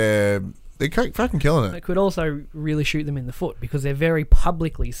 They're fucking killing it. It could also really shoot them in the foot because they're very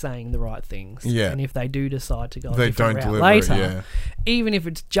publicly saying the right things. Yeah. And if they do decide to go a different route later, even if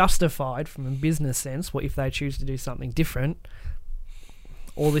it's justified from a business sense, if they choose to do something different,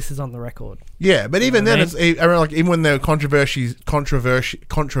 all this is on the record. Yeah, but even then, it's even when the controversies,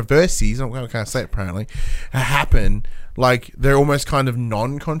 I can't say it apparently, happen. They're almost kind of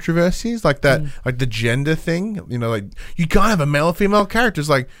non-controversies, like that, like the gender thing. You can't have a male or female characters.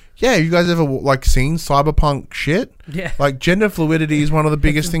 Yeah, you guys ever seen cyberpunk shit? Yeah, gender fluidity is one of the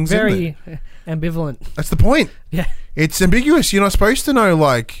biggest things. Very ambivalent. That's the point. Yeah, it's ambiguous. You're not supposed to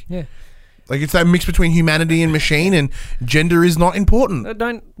know. It's that mix between humanity and machine, and gender is not important.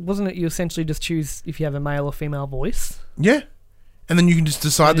 Wasn't it you essentially just choose if you have a male or female voice? Yeah. And then you can just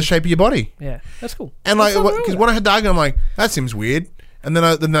decide the shape of your body. Yeah, that's cool. And because when I had the argument, I'm like, that seems weird. And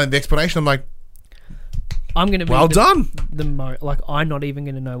then the explanation, I'm like, I'm going to be Well done. I'm not even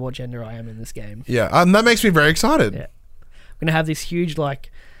going to know what gender I am in this game. Yeah, and that makes me very excited. Yeah. I'm going to have this huge,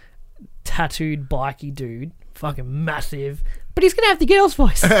 tattooed, bikey dude, fucking massive, but he's going to have the girl's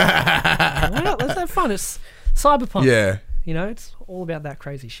voice. Well, let's have fun. It's cyberpunk. Yeah. It's all about that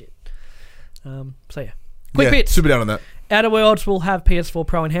crazy shit. So, yeah. Quick bits. Super down on that. Outer Worlds will have PS4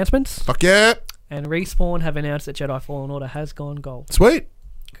 Pro enhancements. Fuck yeah. And Respawn have announced that Jedi Fallen Order has gone gold. Sweet.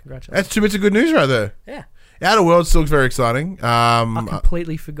 Congratulations. That's 2 bits of good news right there. Yeah. Outer Worlds still looks very exciting. I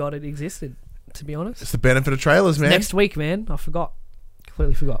completely forgot it existed, to be honest. It's the benefit of trailers, man. Next week, man. I forgot.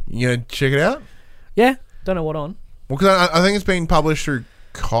 Completely forgot. You gonna check it out? Yeah. Don't know what on. Well, because I think it's being published through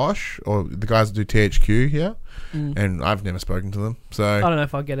Kosh, or the guys that do THQ here, and I've never spoken to them, so I don't know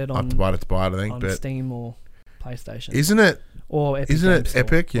if I get it I have on, to buy it, I think. on But Steam or PlayStation. isn't it or Epic Isn't Games it Store.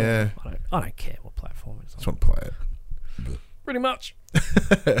 Epic? Yeah. I don't care what platform it's I on. just want to play it. Pretty much.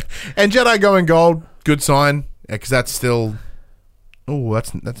 And Jedi going gold, good sign, because that's still. Oh,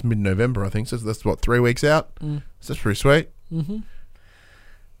 that's mid-November, I think. So that's what, 3 weeks out. So that's pretty sweet. Mm-hmm.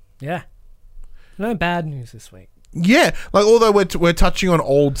 Yeah. No bad news this week. Yeah, although we're touching on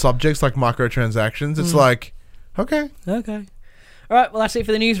old subjects like microtransactions, it's okay. Okay. All right. Well, that's it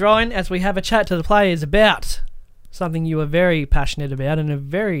for the news, Ryan. As we have a chat to the players about something you are very passionate about and are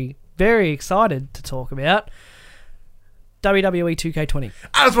very, very excited to talk about. WWE 2K20.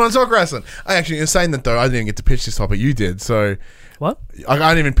 I just want to talk wrestling. You're saying that though, I didn't get to pitch this topic. You did. So What? I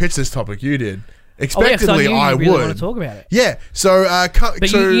didn't even pitch this topic. You did. I Expectedly, knew I you really would. want to talk about it. Yeah. So,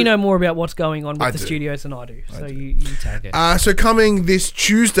 But you know more about what's going on I with the do. studios than I do. So you take it. So coming this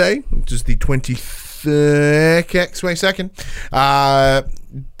Tuesday, which is the 22nd,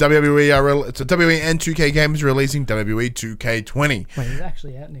 WWE and 2K Games releasing WWE 2K20. Wait, it's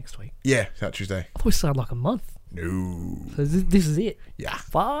actually out next week. Yeah, it's out Tuesday. I thought we started like a month. No. So this is it. Yeah.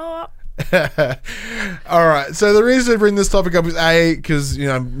 Fuck. All right. So the reason I bring this topic up is because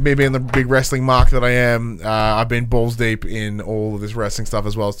me being the big wrestling mark that I am, I've been balls deep in all of this wrestling stuff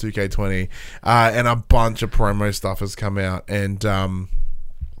as well as 2K20, and a bunch of promo stuff has come out. And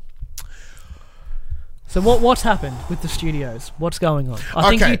So what's happened with the studios? What's going on? I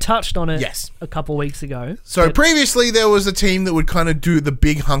think Okay. you touched on it Yes. a couple weeks ago. so but- previously there was a team that would kind of do the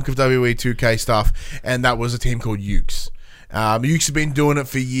big hunk of WWE 2K stuff, and that was a team called Ukes. Ukes have been doing it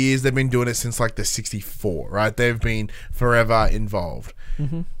for years. They've been doing it since the 64, right? They've been forever involved.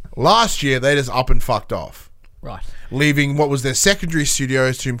 Mm-hmm. Last year, they just up and fucked off. Right. Leaving what was their secondary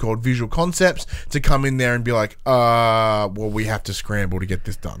studios team called Visual Concepts to come in there and be like, well, we have to scramble to get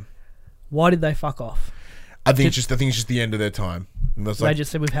this done. Why did they fuck off? I think it's just the end of their time. And that's They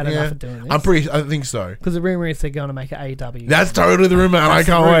just said we've had enough of doing this. I think so. Because the rumor is they're going to make it AEW. That's totally the rumor, and I That's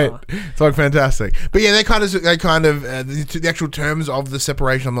the can't rumor. wait. It's fantastic. But yeah, the actual terms of the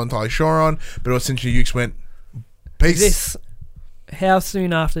separation, I'm not entirely sure on. But essentially, Ukes went, peace. How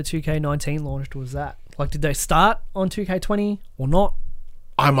soon after 2K19 launched was that? Did they start on 2K20 or not?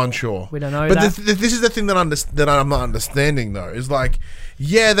 I'm unsure. We don't know But that. this is the thing that I'm not understanding though. Is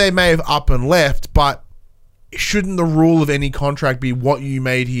yeah, they may have up and left, but shouldn't the rule of any contract be what you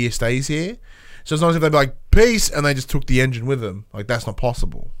made here stays here? So it's not as if they'd be like, peace, and they just took the engine with them. That's not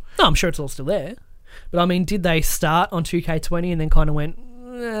possible. No, I'm sure it's all still there. But I mean, did they start on 2K20 and then kind of went,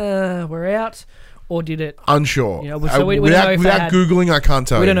 we're out? Or did it... Unsure. So we don't know if they without had, Googling, I can't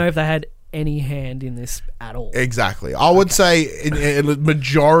tell you. we don't know if they had any hand in this at all. Exactly. I would say in a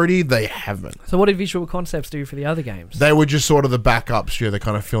majority, they haven't. So what did Visual Concepts do for the other games? They were just sort of the backups. Yeah, they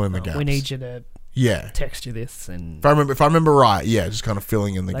kind of fill in the gaps. We need you to text you this. And If I remember right, yeah, just kind of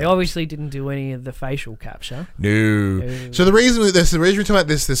filling in the gaps. they obviously didn't do any of the facial capture. No. So the reason we're talking about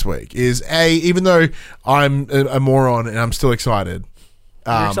this week is even though I'm a moron and I'm still excited,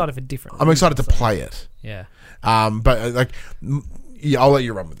 You're excited for different I'm excited to reasons, play it. Yeah. But I'll let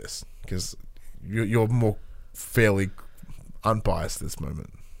you run with this because you're more fairly unbiased at this moment.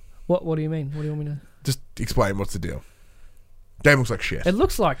 What do you mean? What do you want me to... Just explain what's the deal. Game looks like shit. It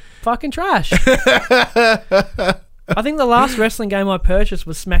looks like fucking trash. I think the last wrestling game I purchased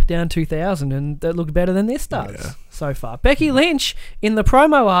was SmackDown 2000, and that looked better than this does so far. Becky Lynch, in the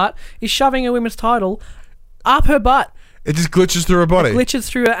promo art, is shoving a women's title up her butt. It just glitches through her body. Glitches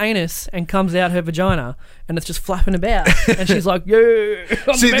through her anus and comes out her vagina, and it's just flapping about. And she's like, "Yeah,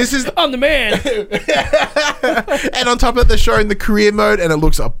 I'm the man." And on top of that, they're showing the career mode, and it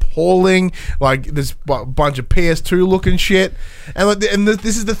looks appalling. There's a bunch of PS2 looking shit, and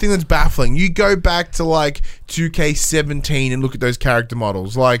this is the thing that's baffling. You go back to 2K17 and look at those character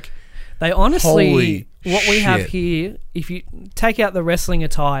models. They honestly, holy what we have shit. here, if you take out the wrestling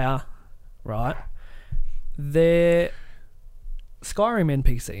attire, right, they're Skyrim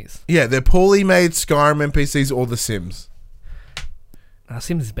NPCs. Yeah, they're poorly made Skyrim NPCs or The Sims.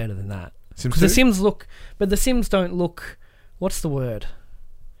 Sims is better than that. Sims Because the 2? Sims look... But the Sims don't look... What's the word?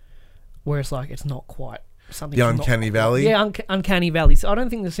 Where it's like, it's not quite something... The Uncanny Valley? Yeah, Uncanny Valley. So I don't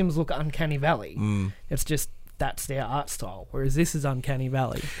think the Sims look Uncanny Valley. Mm. It's just... That's their art style. Whereas this is Uncanny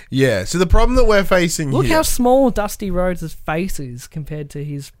Valley. Yeah, so the problem that we're facing Look here... how small Dusty Rhodes' face is compared to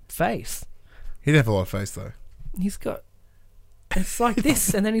his face. He'd have a lot of face, though. He's got... It's like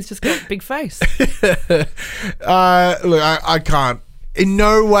this, and then he's just got a big face. Look, I can't. In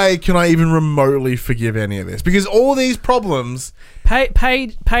no way can I even remotely forgive any of this. Because all these problems...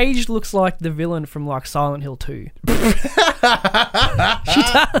 Paige looks like the villain from like Silent Hill 2. She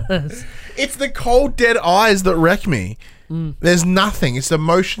does. It's the cold, dead eyes that wreck me. Mm. There's nothing. It's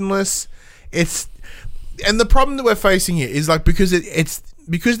emotionless. And the problem that we're facing here is like because it's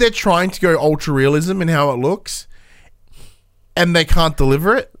because they're trying to go ultra realism in how it looks, and they can't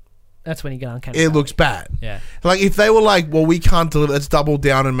deliver it. That's when you get Uncanny It Valley. looks bad. Yeah. Like if they were like, well, we can't deliver. Let's double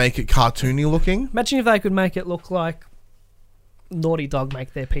down and make it cartoony looking. Imagine if they could make it look like Naughty Dog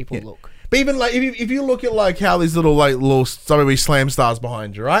make their people look. But even like if you look at like how these little WWE Slam stars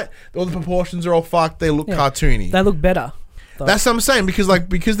behind you, right? All the proportions are all fucked. They look cartoony. They look better. Though. That's what I'm saying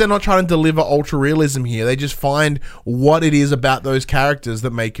because they're not trying to deliver ultra realism here. They just find what it is about those characters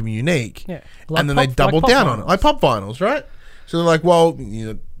that make them unique, Yeah. and then they double down on it, like pop vinyls, right? So they're like, well,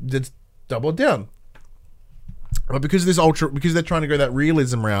 let's double down. But because they're trying to go that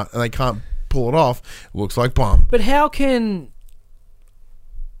realism route and they can't pull it off, it looks like bomb. But how can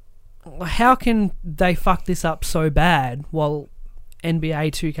they fuck this up so bad while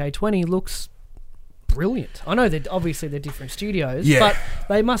NBA 2K20 looks brilliant? I know that obviously they're different studios, but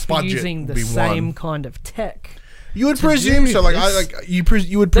they must be Budget using the would be same one. kind of tech. You would to presume do so. Like this.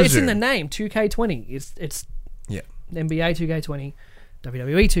 you would presume. It's in the name 2K20. It's NBA 2K20,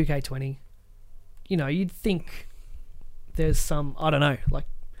 WWE 2K20. You know, you'd think there's some, I don't know, like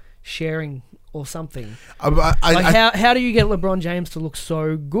sharing or something. How do you get LeBron James to look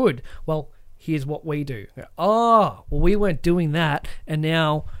so good? Well, here's what we do. Oh, well, we weren't doing that, and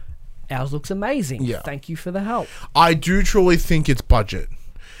now ours looks amazing. Yeah. Thank you for the help. I do truly think it's budget.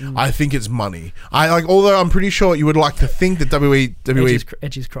 I think it's money. Although I'm pretty sure you would like to think that WWE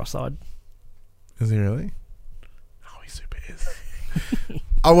Edge is cross-eyed. Is he really? Oh, he super is.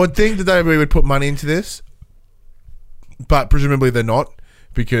 I would think that WWE would put money into this, but presumably they're not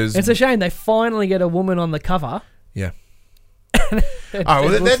because It's a shame they finally get a woman on the cover. yeah. It All right,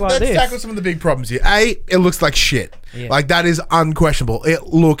 well, looks like let's this. tackle some of the big problems here. It looks like shit. Yeah. Like that is unquestionable. It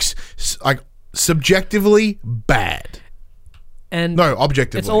looks like subjectively bad. And No,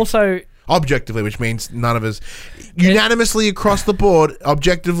 objectively. it's also Objectively, which means none of us unanimously across the board.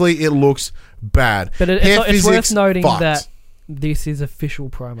 Objectively, it looks bad. But Hair it's worth physics, noting fucked. that this is official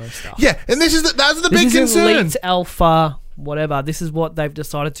promo stuff. Yeah, and that's the big This isn't concern. leaked alpha, whatever. This is what they've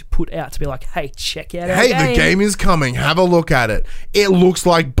decided to put out to be like, hey, check out our Hey, game. the game is coming. Have a look at it. It looks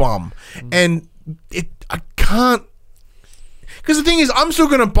like bum, and I can't. Because the thing is, I'm still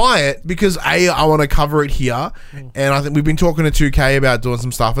going to buy it because I want to cover it here, and I think we've been talking to 2K about doing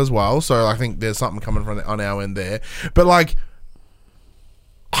some stuff as well. So I think there's something coming from on our end there. But like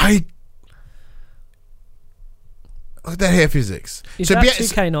that hair physics. Is that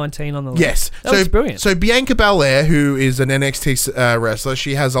 2K19 on the list? Yes. That looks brilliant. So Bianca Belair, who is an NXT wrestler,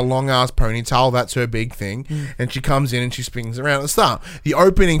 she has a long-ass ponytail. That's her big thing. And she comes in and she spins around at the start. The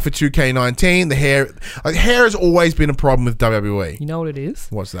opening for 2K19, the hair... hair has always been a problem with WWE. You know what it is?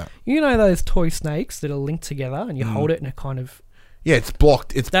 What's that? You know those toy snakes that are linked together and you hold it and it kind of... Yeah, it's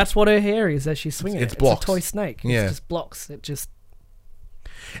blocked. That's what her hair is as she's swinging It's it. blocks. It's a toy snake. Yeah. It just blocks. It just...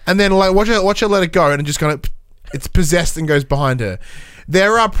 And then watch her let it go and it just kind of... It's possessed and goes behind her.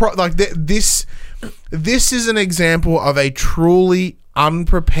 There are this is an example of a truly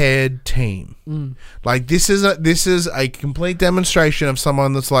unprepared team. Like this is a complete demonstration of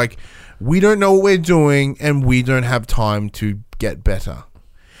someone that's like, we don't know what we're doing and we don't have time to get better.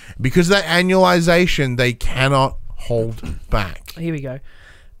 Because that annualization, they cannot hold back. Here we go.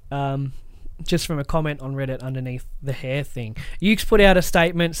 Just from a comment on Reddit underneath the hair thing. Ukes put out a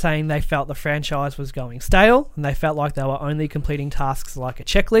statement saying they felt the franchise was going stale and they felt like they were only completing tasks like a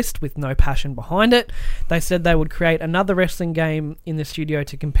checklist with no passion behind it. They said they would create another wrestling game in the studio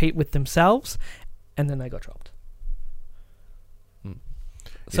to compete with themselves, and then they got dropped.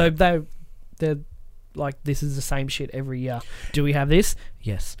 So they're like, this is the same shit every year. Do we have this?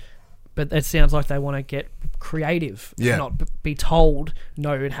 Yes. But it sounds like they want to get creative and not be told,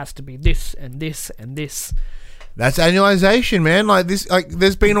 no, it has to be this and this and this. That's annualization, man. Like this, like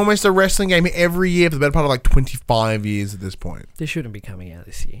there's been almost a wrestling game every year for the better part of like 25 years at this point. This shouldn't be coming out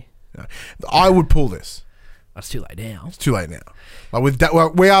this year. No. I would pull this. It's too late now. It's too late now. Like with that,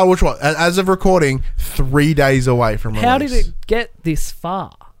 we are which one? As of recording, 3 days away from release. How did it get this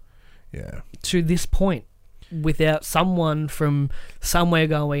far? Yeah. To this point, without someone from somewhere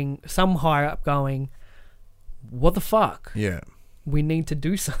going, some higher up going, what the fuck? Yeah. We need to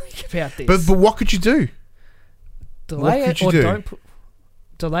do something about this. But what could you do? Delay what it could you or do? don't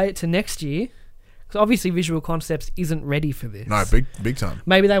delay it to next year. Because obviously Visual Concepts isn't ready for this. No, big time.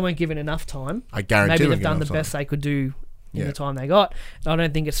 Maybe they weren't given enough time. I guarantee Maybe they they've done the best they could do in the time they got. And I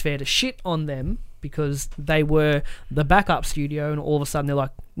don't think it's fair to shit on them because they were the backup studio and all of a sudden they're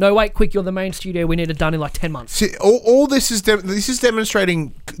like, no, wait, quick, you're the main studio. We need it done in like 10 months. See, all this is this is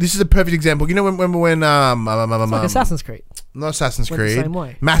demonstrating. This is a perfect example. You know when It's like Assassin's Creed. not Assassin's Went the Creed, same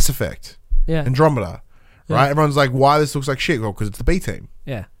way. Mass Effect, Yeah. Andromeda, right? Yeah. Everyone's like, why this looks like shit? Well, because it's the B team.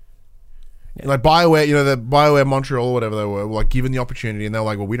 Yeah. Yeah. Like BioWare, you know, the BioWare Montreal or whatever they were like given the opportunity, and they were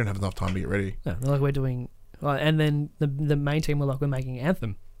like, well, we don't have enough time to get ready. Yeah, they're like, we're doing... and then the main team were like, we're making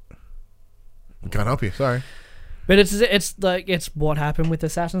Anthem. Can't help you. Sorry. But it's like it's what happened with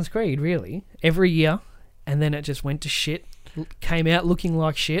Assassin's Creed, really. Every year, and then it just went to shit. Came out looking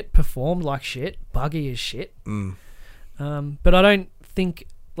like shit, performed like shit, buggy as shit. But I don't think,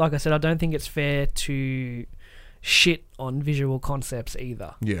 like I said, I don't think it's fair to shit on Visual Concepts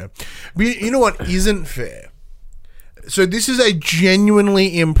either. Yeah. But you know what isn't fair? So this is a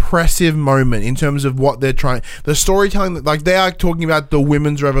genuinely impressive moment in terms of what they're trying. The storytelling, like they are talking about the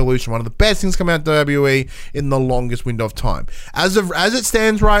women's revolution, one of the best things coming out of WWE in the longest window of time. As it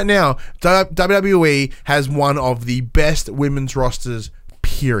stands right now, WWE has one of the best women's rosters.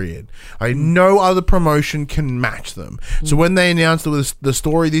 Period. No other promotion can match them. So when they announced that the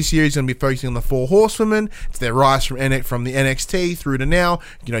story this year is going to be focusing on the 4 horsewomen, it's their rise from the NXT through to now,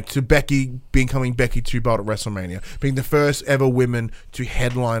 you know, to Becky becoming Becky 2-belt at WrestleMania, being the first ever women to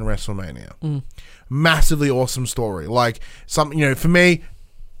headline WrestleMania. Massively awesome story. Like something, you know, for me,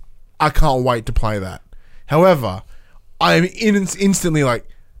 I can't wait to play that. However, I am instantly like,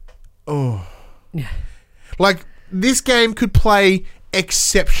 oh, Yeah. like this game could play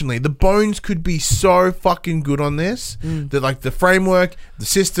exceptionally. The bones could be so fucking good on this that like the framework, the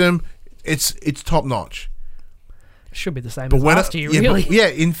system, it's top notch. Should be the same But as when last year, really. yeah,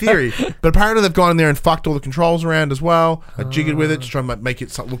 in theory. But apparently they've gone in there and fucked all the controls around as well. Like jiggered with it to try and make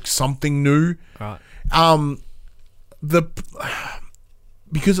it look something new. Right.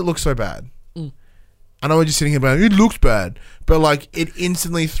 Because it looks so bad. I know we're just sitting here going, it looks bad, but like it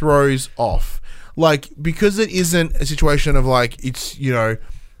instantly throws off. Like, because it isn't a situation of like, it's, you know,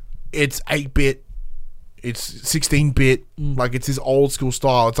 it's 8-bit, it's 16-bit, like it's this old school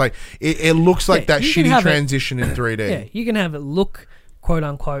style. It's like, it looks like that shitty transition in 3D. Yeah, you can have it look quote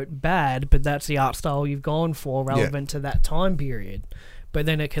unquote bad, but that's the art style you've gone for relevant to that time period. But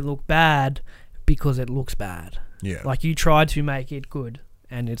then it can look bad because it looks bad. Yeah. Like you tried to make it good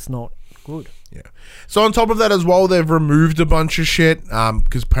and it's not good. Yeah. So on top of that as well, they've removed a bunch of shit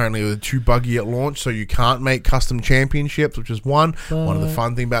because apparently they're too buggy at launch, so you can't make custom championships, which is one of the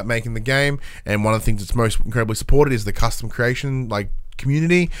fun things about making the game, and one of the things that's most incredibly supported is the custom creation like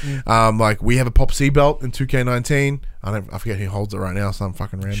community. Like we have a Pop C belt in 2K19. I forget who holds it right now. Some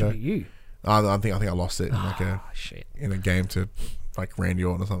fucking rando. Should be you. I think I lost it in like Shit. in a game to like Randy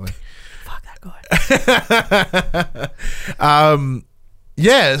Orton or something. Fuck that guy.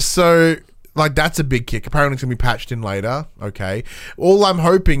 Yeah, so like that's a big kick. Apparently it's gonna be patched in later. Okay. All I'm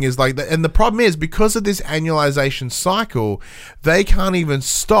hoping is like and the problem is because of this annualization cycle, they can't even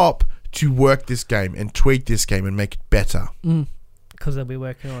stop to work this game and tweak this game and make it better. Because they'll be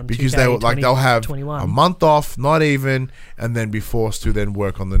working on Because 2K they'll have 21. a month off, not even, and then be forced to then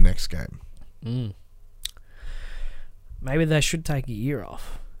work on the next game. Maybe they should take a year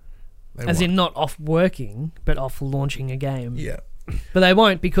off. They As won't. in not off working, but off launching a game. Yeah. But they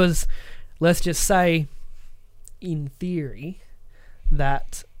won't because let's just say, in theory,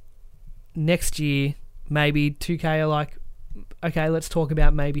 that next year maybe 2K are like, okay, let's talk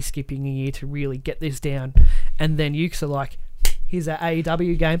about maybe skipping a year to really get this down. And then Ukes are like, here's our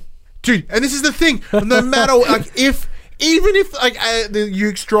AEW game. Dude, and this is the thing. No matter even if like the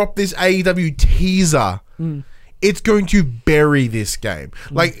Ukes drop this AEW teaser, it's going to bury this game.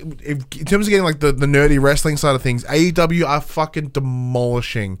 Like, in terms of getting like the nerdy wrestling side of things, AEW are fucking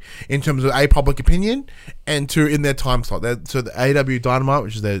demolishing in terms of public opinion and in their time slot. So the AEW Dynamite,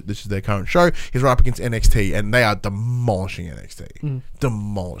 which is their current show, is right up against NXT, and they are demolishing NXT,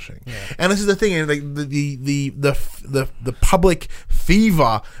 demolishing. Yeah. And this is the thing, and like the public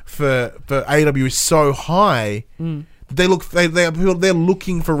fever for AEW is so high. They're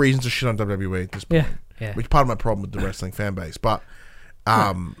looking for reasons to shit on WWE at this point. Yeah. Which part of my problem with the wrestling fan base, but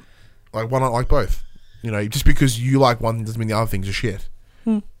like why not like both? You know, just because you like one doesn't mean the other things are shit.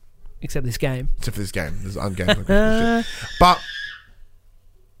 Except this game. Except for this game, there's shit. But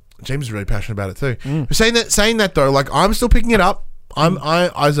James is really passionate about it too. But saying that though, like I'm still picking it up.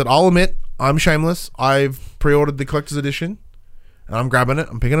 I'll admit I'm shameless. I've pre-ordered the collector's edition. And I'm grabbing it.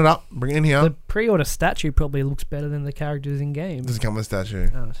 I'm picking it up. Bringing it in here. The pre-order statue probably looks better than the characters in game. Doesn't come with a statue.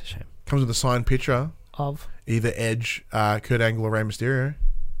 Oh, that's a shame. Comes with a signed picture Of either Edge, Kurt Angle, or Rey Mysterio.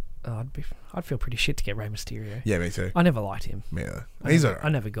 Oh, I'd feel pretty shit to get Rey Mysterio. Yeah, me too. I never liked him. Yeah, I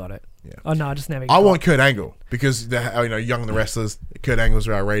never got it. Yeah. Oh no, I just never. I want Kurt Angle because young the wrestlers. Kurt Angle's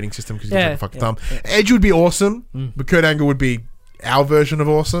our rating system because he's like a fucking thumb. Yeah. Edge would be awesome, but Kurt Angle would be our version of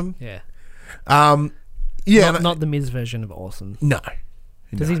awesome. Yeah. Yeah. Not the Miz version of awesome. No.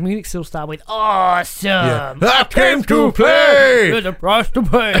 Does his music still start with awesome? Yeah. I came to play. There's a price to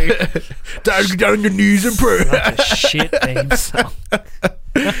pay. Don't get on your knees and pray. Such a shit theme song.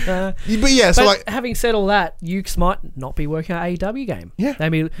 But yeah, so like having said all that, Ukes might not be working on an AEW game. Yeah,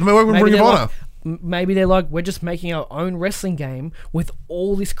 maybe Ring of Honor. Maybe they're like, we're just making our own wrestling game with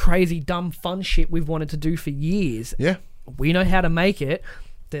all this crazy dumb fun shit we've wanted to do for years. Yeah, we know how to make it.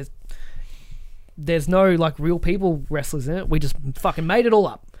 There's no like real people wrestlers in it. We just fucking made it all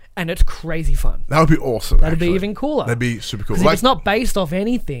up, and it's crazy fun. That would be awesome. That'd be even cooler. That'd be super cool. If it's not based off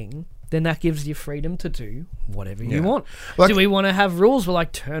anything, then that gives you freedom to do whatever you want. Like, do we want to have rules where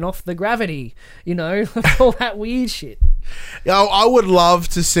like turn off the gravity? You know, all that weird shit. Yeah, I would love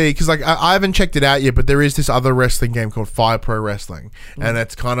to see because like I haven't checked it out yet, but there is this other wrestling game called Fire Pro Wrestling, and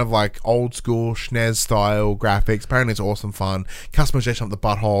it's kind of like old school SNES style graphics. Apparently, it's awesome fun. Customization up the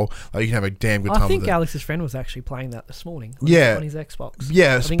butthole. Like you can have a damn good time. I think with it. Alex's friend was actually playing that this morning. On his Xbox.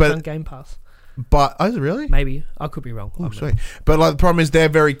 Yes, I think but it's on Game Pass. But is it really? Maybe I could be wrong. Oh, sweet. But like the problem is they're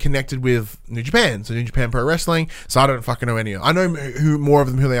very connected with New Japan, so New Japan Pro Wrestling. So I don't fucking know any. I know more of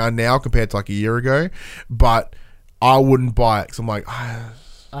them who they are now compared to like a year ago, but I wouldn't buy it because I'm like I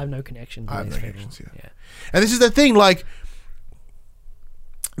have no connection. I have no connections. Yeah. And this is the thing. Like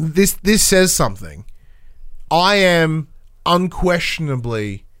this says something. I am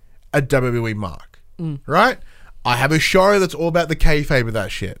unquestionably a WWE mark, right? I have a show that's all about the kayfabe of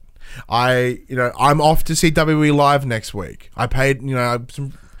that shit. I'm off to see WWE live next week. I paid,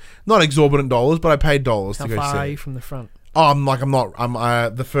 some not exorbitant dollars, but I paid dollars to go see. How far are you from the front? Oh, I'm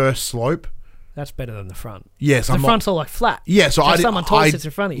the first slope. That's better than the front. Yes, the front's all like flat. Yeah, so someone tall sits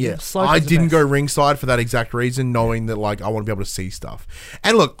in front of you. Yeah, I didn't go ringside for that exact reason, knowing that like I want to be able to see stuff.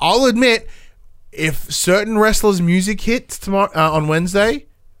 And look, I'll admit, if certain wrestlers' music hits tomorrow on Wednesday,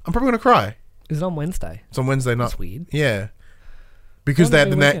 I'm probably gonna cry. Is it on Wednesday? It's on Wednesday night. That's weird. Yeah. Because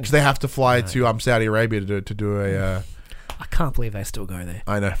they have to fly to Saudi Arabia to do a. I can't believe they still go there.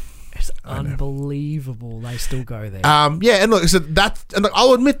 I know. It's unbelievable. They still go there. Yeah, and look, so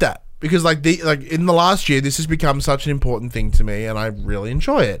I'll admit that because in the last year, this has become such an important thing to me, and I really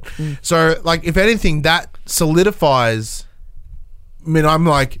enjoy it. So, like, if anything, that solidifies. I mean, I'm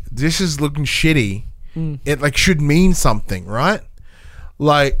like, this is looking shitty. It like should mean something, right?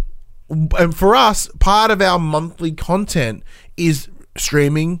 Like, and for us, part of our monthly content is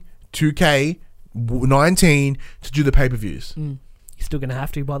streaming 2K19 to do the pay-per-views. You're still going to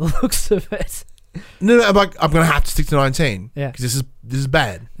have to by the looks of it. No, I'm going to have to stick to 19. Yeah. Because this is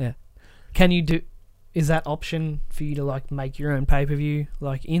bad. Yeah. Is that option for you to like make your own pay-per-view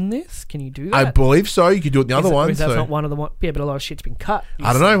like in this? Can you do that? I believe so. You could do it in the other one. Is that not one of the one? Yeah, but a lot of shit's been cut.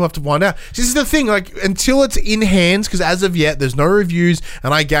 I don't know. We'll have to find out. This is the thing. Like until it's in hands, because as of yet, there's no reviews,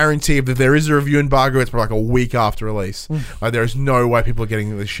 and I guarantee if there is a review embargo, it's probably like a week after release. Like there is no way people are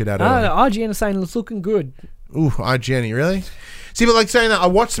getting this shit out of it. IGN is saying it's looking good. Ooh, IGN, really? See, but like saying that, I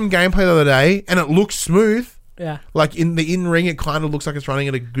watched some gameplay the other day, and it looks smooth. Yeah. Like in the in-ring, it kind of looks like it's running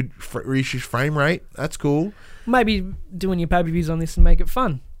at a good frame rate. That's cool. Maybe doing your pay-per-views on this and make it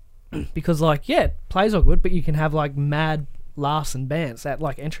fun. Because, like, yeah, it plays all good, but you can have, like, mad laughs and bands at,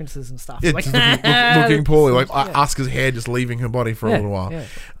 like, entrances and stuff. Yeah, like, looking poorly. Like, Asuka's hair just leaving her body for a little while. Yeah.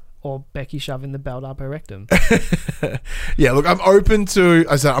 Or Becky shoving the belt up her rectum. Yeah, look, I'm open to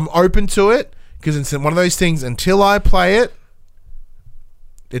it, because it's one of those things, until I play it,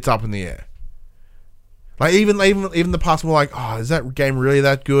 it's up in the air. Like even the past, we're like, oh, is that game really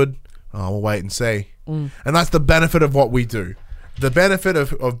that good? Oh, we'll wait and see. And that's the benefit of what we do. The benefit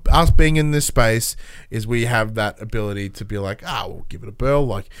of us being in this space is we have that ability to be like, we'll give it a burl.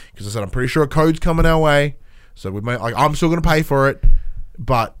 Like, because I said, I'm pretty sure a code's coming our way, so we may. Like, I'm still going to pay for it,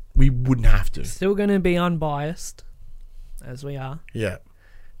 but we wouldn't have to. Still going to be unbiased, as we are. Yeah.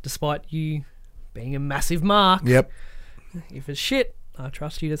 Despite you being a massive mark. Yep. If it's shit, I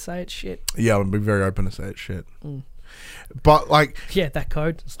trust you to say it's shit. Yeah, I'm being very open to say it's shit. But like, yeah, that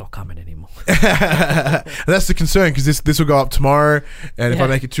code, it's not coming anymore. that's the concern, because this will go up tomorrow, and if I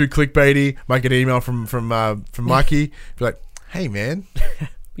make it too clickbaity, might get an email from Mikey, be like, hey man,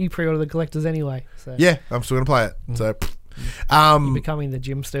 you pre-order the collectors anyway. So yeah, I'm still gonna play it. So you're becoming the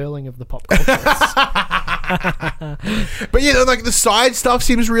Jim Sterling of the pop culture. But yeah, like the side stuff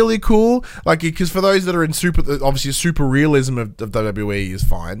seems really cool. Like, because for those that are in obviously super realism of WWE is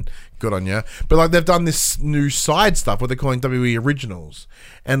fine, good on you. But like they've done this new side stuff, what they're calling WWE Originals,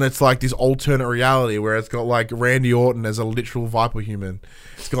 and it's like this alternate reality where it's got like Randy Orton as a literal Viper human.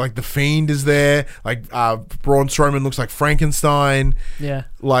 It's got like the Fiend is there, like Braun Strowman looks like Frankenstein. Yeah,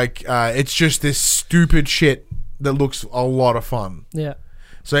 like it's just this stupid shit that looks a lot of fun. Yeah.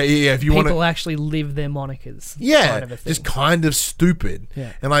 So yeah, if you want to, people actually live their monikers. yeah, kind of a thing. just kind of stupid.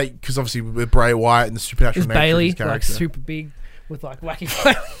 Yeah, and like because obviously with Bray Wyatt and the supernatural is nature Bailey of his character, like super big with like wacky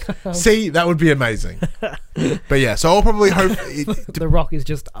flowers? See, that would be amazing. But yeah, so I'll probably hope The Rock is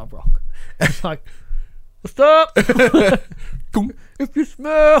just a rock. It's like, stop! If you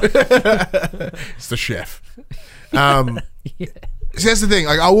smell, it's the chef. yeah. So that's the thing.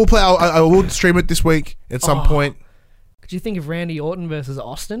 Like I will play. I will stream it this week at some point. Could you think of Randy Orton versus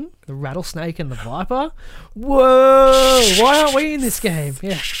Austin, the Rattlesnake and the Viper? Whoa! Why aren't we in this game?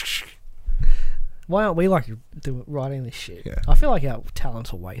 Yeah. Why aren't we like writing this shit? Yeah. I feel like our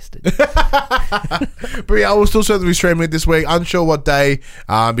talents are wasted. But yeah, I will still certainly be streaming it this week. Unsure what day,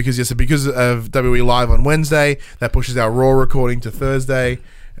 because of WWE Live on Wednesday, that pushes our Raw recording to Thursday,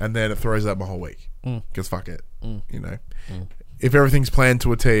 and then it throws out my whole week. Because fuck it, you know. If everything's planned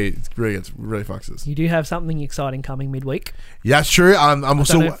to a T, it really fucks us. You do have something exciting coming midweek. Yeah, it's true. Can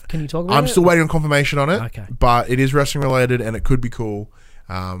you talk about it? I'm still waiting on confirmation on it. Okay. But it is wrestling related, and it could be cool.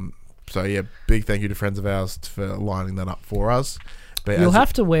 So yeah, big thank you to friends of ours for lining that up for us. But you'll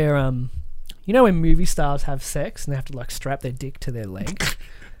have to wear you know when movie stars have sex and they have to like strap their dick to their leg.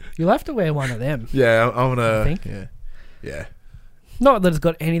 You'll have to wear one of them. Yeah, I'm gonna. I think. Yeah. Not that it's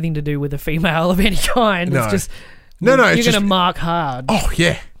got anything to do with a female of any kind. No. It's just No, you're it's gonna just, mark hard. Oh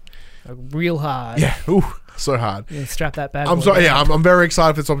yeah. Like, real hard. Yeah. Ooh, so hard. Yeah, strap that bad. I'm sorry. Yeah, I'm very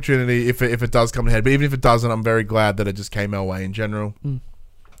excited for this opportunity if it does come ahead. But even if it doesn't, I'm very glad that it just came our way in general.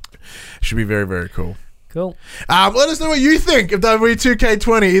 Should be very, very cool. Cool. Let us know what you think of WWE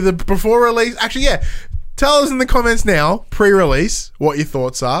 2K20, either before release. Actually, yeah. Tell us in the comments now, pre-release, what your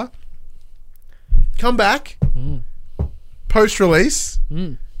thoughts are. Come back. Post-release.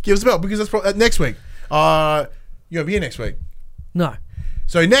 Give us a bell, because that's next week. You're going to be here next week. No.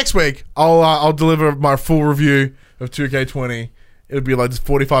 So next week, I'll deliver my full review of 2K20. It'll be like just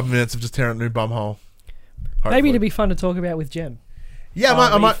 45 minutes of just tearing a new bumhole. Maybe it'd be fun to talk about with Jem. Yeah,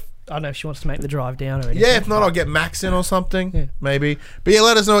 I might. I don't know if she wants to make the drive down or anything. Yeah, if not, I'll get Max in or something. Yeah. Maybe. But yeah,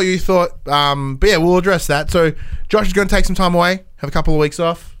 let us know what you thought. But yeah, we'll address that. So Josh is going to take some time away, have a couple of weeks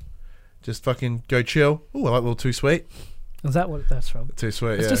off. Just fucking go chill. Ooh, I like a little Too Sweet. Is that what that's from? Too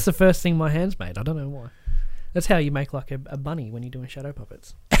Sweet, It's just the first thing my hands made. I don't know why. That's how you make like a bunny when you're doing shadow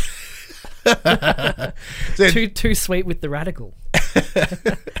puppets. Too sweet with the radical.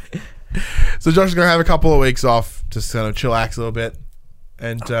 So Josh is going to have a couple of weeks off, just kind of chillax a little bit.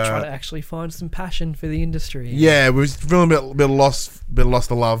 And try to actually find some passion for the industry. Yeah, we're feeling a bit lost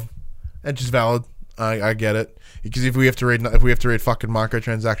of love, and just valid. I get it, because if we have to read fucking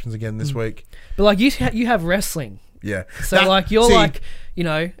microtransactions again this week, but like you have wrestling, yeah. So like you're you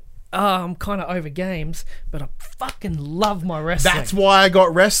know, I'm kind of over games, but I fucking love my wrestling. That's why I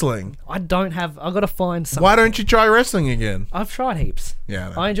got wrestling. I've got to find something. Why don't you try wrestling again? I've tried heaps.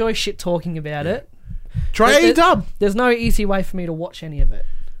 Yeah, I enjoy shit talking about it. Try AEW. There's no easy way for me to watch any of it.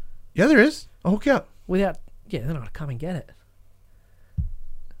 Yeah, there is. I'll hook you up. Then I gotta come and get it.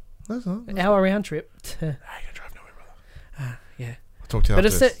 That's not. An hour round trip. I ain't gonna drive nowhere, brother. Yeah. I'll talk to you But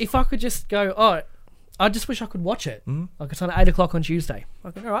after this. if I could just go, I just wish I could watch it. Like it's on 8 o'clock on Tuesday.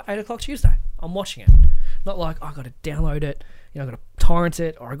 Like, all right, 8 o'clock Tuesday. I'm watching it. Not like I got to download it, I got to torrent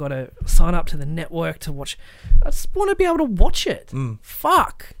it, or I got to sign up to the network to watch. I just want to be able to watch it.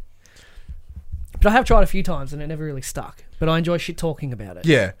 Fuck. But I have tried a few times and it never really stuck. But I enjoy shit talking about it.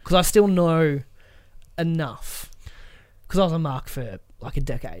 Yeah. Because I still know enough. Because I was a mark for like a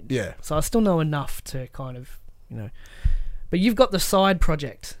decade. Yeah. So I still know enough to kind of, But you've got the side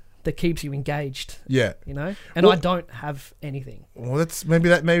project that keeps you engaged, Yeah. And Well- I don't have anything. Well, that's maybe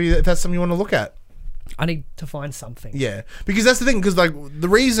that's something you want to look at. I need to find something. Yeah, because that's the thing. Because like the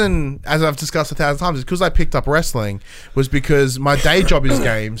reason, as I've discussed 1,000 times, is because I picked up wrestling was because my day job is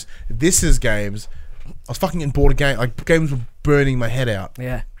games. This is games. I was fucking getting bored of games. Like games were burning my head out.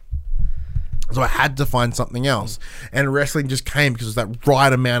 Yeah. So I had to find something else, and wrestling just came because it was that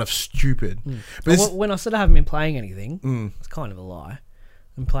right amount of stupid. But it's, When I said I haven't been playing anything, it's kind of a lie.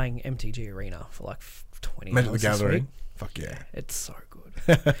 I'm playing MTG Arena for like 20 Magic the hours this Gathering. week. Fuck yeah. It's so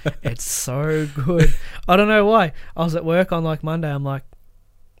good. It's so good. I don't know why. I was at work on like Monday. I'm like,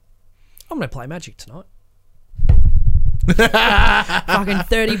 I'm going to play Magic tonight. Fucking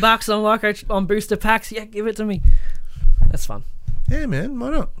 $30 on like on booster packs. Yeah, give it to me. That's fun. Yeah, man. Why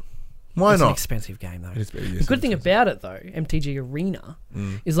not? Why It's an not? expensive game though. It is very The good thing expensive. about it though, MTG Arena,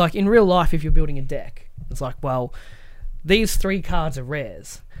 is like in real life if you're building a deck, it's like, well, these 3 cards are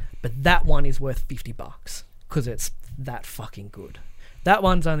rares, but that one is worth $50 because it's that fucking good. That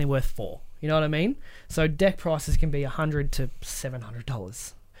one's only worth 4. You know what I mean? So deck prices can be $100 to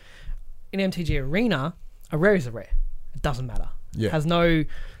 $700. In MTG Arena, a rare is a rare. It doesn't matter. Yeah. Has no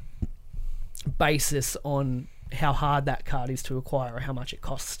basis on how hard that card is to acquire or how much it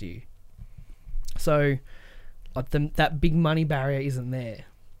costs you. So, like that big money barrier isn't there.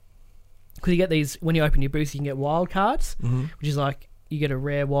 Because you get these, when you open your boost, you can get wild cards, which is like, you get a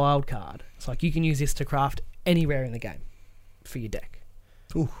rare wild card. It's like, you can use this to craft any rare in the game for your deck.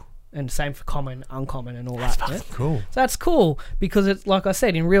 Ooh, And same for common, uncommon, and all that. Yeah? cool. So that's cool, because it's, like I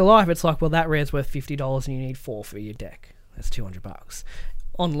said, in real life, it's like, well, that rare's worth $50 and you need 4 for your deck. That's $200.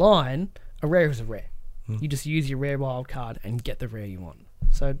 Online, a rare is a rare. You just use your rare wild card and get the rare you want.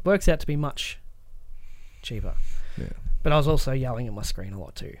 So it works out to be much cheaper. Yeah. But I was also yelling at my screen a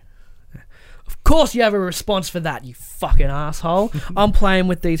lot too. Of course you have a response for that, you fucking asshole. I'm playing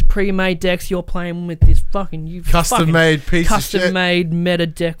with these pre-made decks. You're playing with this fucking Custom-made piece of shit. custom-made meta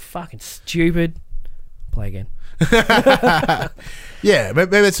deck. Fucking stupid. Play again. Yeah,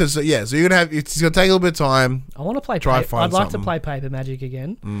 maybe it's just, yeah. So you're gonna have, it's gonna take a little bit of time. I want to play. Try I'd find like to something. play Paper Magic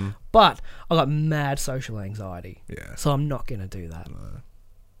again, but I got mad social anxiety. Yeah. So I'm not gonna do that.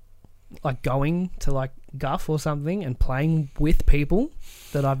 Like going to like Guff or something and playing with people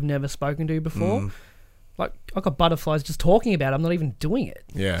that I've never spoken to before. Like I got butterflies just talking about it. I'm not even doing it.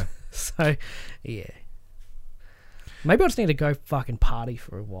 Yeah. So yeah. Maybe I just need to go fucking party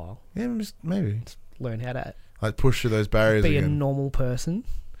for a while. Yeah, maybe Learn how to like push through those barriers be a again. normal person.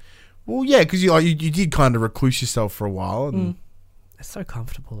 Well, yeah, because you did kind of recluse yourself for a while, and It's so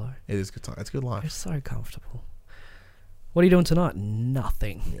comfortable though. it is good time. It's good life. It's so comfortable. What are you doing tonight?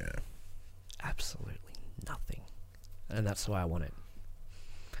 Nothing. Yeah. Absolutely nothing. And that's the way I want it.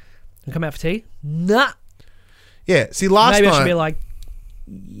 And come out for tea? Nah. Yeah. See, last Maybe I should night. be like,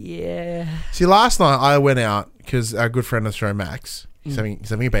 yeah. See, last night I went out because our good friend of the show, Max, he's having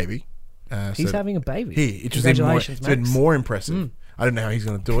a baby. He's so having a baby. it was even more, Congratulations, it's been Max. more impressive. I don't know how he's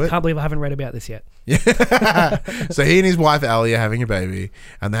going to do it. Can't believe I haven't read about this yet. So he and his wife Ali are having a baby,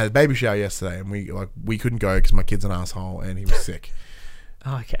 and they had a baby shower yesterday, and we couldn't go because my kid's an asshole and he was sick.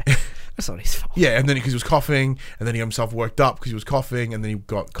 Oh, okay. That's not his fault. Yeah, and then because he was coughing, and then he got himself worked up because he was coughing, and then he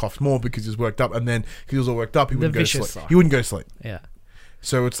got coughed more because he was worked up, and then because he was all worked up, he wouldn't go to vicious sleep. cycle. He wouldn't go to sleep. Yeah.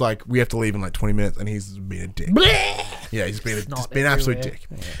 So it's like we have to leave in like 20 minutes, and he's being a dick. Yeah, he's been Snot just been an absolute everywhere.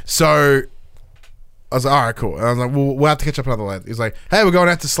 dick. Yeah. So I was like, all right, cool. And I was like, well, we'll have to catch up another late. He's like, hey, we're going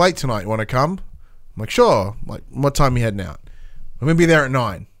out to Slate tonight. You want to come? I'm like, sure. I'm like, what time are you heading out? I'm going to be there at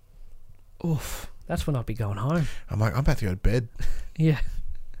 9. Oof. That's when I'd be going home. I'm like, I'm about to go to bed. Yeah.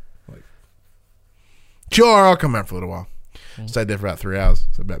 Sure, I'll come out for a little while. Stayed there for about 3 hours.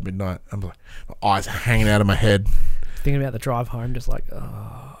 So about midnight. I'm like, my eyes are hanging out of my head. Thinking about the drive home, just like,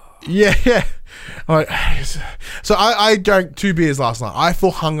 oh. Yeah. I'm like, so I drank 2 beers last night. I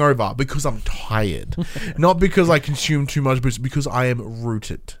feel hungover because I'm tired. Not because I consumed too much booze, because I am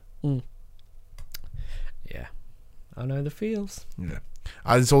rooted. Yeah. I know the feels. Yeah.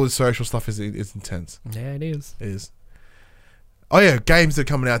 It's all this social stuff is intense. Yeah, it is. It is. Oh yeah, games that are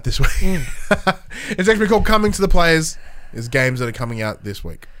coming out this week. It's actually called Coming to the Players. There's games that are coming out this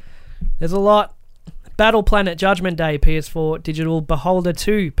week. There's a lot. Battle Planet Judgment Day, PS4 Digital. Beholder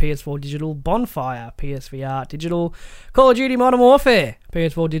 2, PS4 Digital. Bonfire, PSVR Digital. Call of Duty Modern Warfare,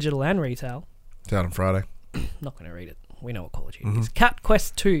 PS4 Digital and Retail. It's out on Friday. Not going to read it. We know what Call of Duty is. Cat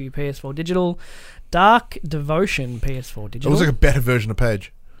Quest 2, PS4 Digital. Dark Devotion, PS4 It Digital. looks like a better version of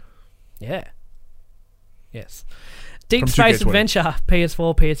Page. Yeah. Yes. Deep From Space 2K20. Adventure,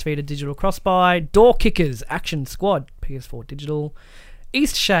 PS4, PS Vita digital cross-buy. Door Kickers, Action Squad, PS4 digital.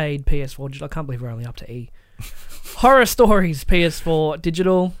 East Shade, PS4 digital. I can't believe we're only up to E. Horror Stories, PS4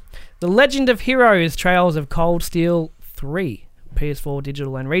 digital. The Legend of Heroes, Trails of Cold Steel 3, PS4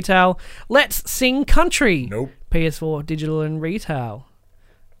 digital and retail. Let's Sing Country, Nope. PS4 digital and retail.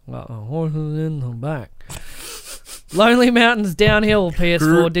 Horses in the back. Lonely Mountains Downhill,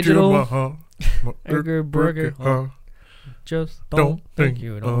 PS4 digital. Burger, burger. Just don't think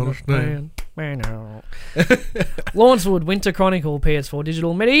you'd understand. Lawnswood Winter Chronicle, PS4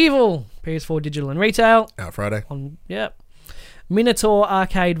 digital. Medieval, PS4 digital and retail. Out Friday. Minotaur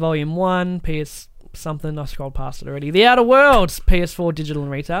Arcade Volume 1, PS something. I scrolled past it already. The Outer Worlds, PS4 digital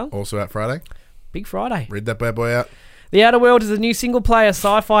and retail. Also out Friday. Big Friday. Read that bad boy out. The Outer Worlds is a new single-player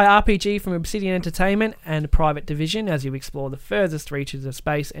sci-fi RPG from Obsidian Entertainment and Private Division as you explore the furthest reaches of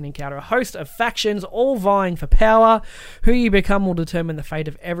space and encounter a host of factions all vying for power. Who you become will determine the fate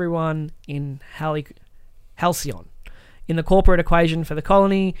of everyone in Halcyon. In the corporate equation for the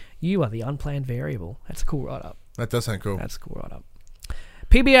colony, you are the unplanned variable. That's a cool write-up. That does sound cool. That's a cool write-up.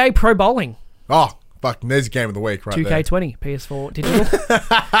 PBA Pro Bowling. Oh, fuck. There's game of the week right 2K20, PS4 digital.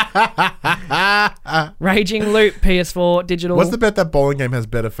 Raging Loop, PS4 digital. What's the bet that bowling game has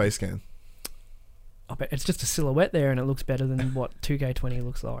better face scan? I bet it's just a silhouette there and it looks better than what 2K20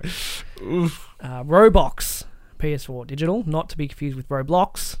 looks like. Roblox, PS4 digital. Not to be confused with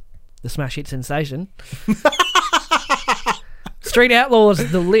Roblox, the smash hit sensation. Street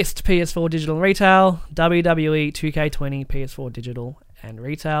Outlaws, The List, PS4 digital and retail. WWE 2K20, PS4 digital and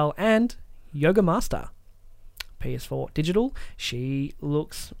retail. And Yoga Master, PS4 digital. She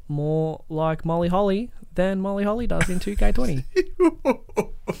looks more like Molly Holly than Molly Holly does in 2K20.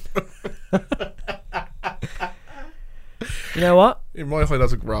 You know what? It mostly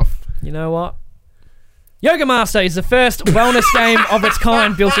does look rough. You know what? Yoga Master is the first wellness game of its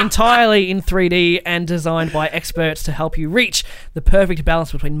kind, built entirely in 3D and designed by experts to help you reach the perfect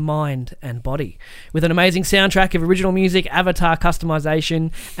balance between mind and body. With an amazing soundtrack of original music, avatar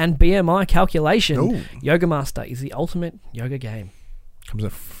customization, and BMI calculation, Ooh. Yoga Master is the ultimate yoga game. Comes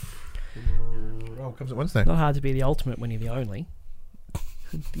at Wednesday. Not hard to be the ultimate when you're the only.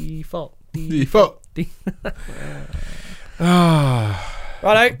 Default. Righto.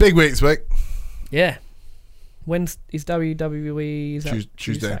 Big week this week. Yeah. When is WWE? Is that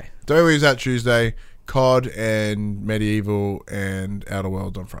Tuesday. WWE is out Tuesday. COD and Medieval and Outer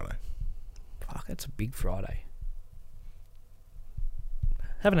Worlds on Friday. Fuck, that's a big Friday.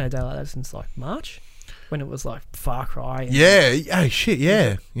 Haven't had a day like that since like March, when it was like Far Cry. And Yeah. Oh shit.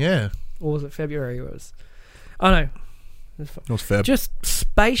 Yeah. Yeah. Or was it February? It was. Oh no. It was Feb. Just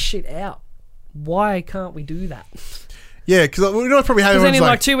space shit out. Why can't we do that? Yeah, because we know probably how Because then everyone's in like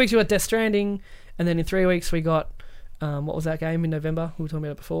like 2 weeks we got Death Stranding, and then in 3 weeks we got what was that game in November? We were talking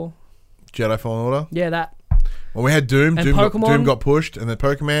about it before. Jedi Fallen Order. Yeah, that. Well, we had Doom. And Doom Pokemon. got pushed, and then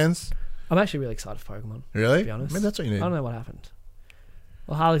Pokemon's. I'm actually really excited for Pokemon. Really? To be honest. Maybe that's what you I need. don't know what happened.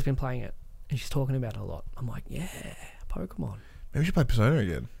 Well, Harley's been playing it, and she's talking about it a lot. I'm like, yeah, Pokemon. Maybe we should play Persona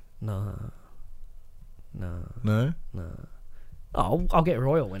again. No. No? Oh, I'll get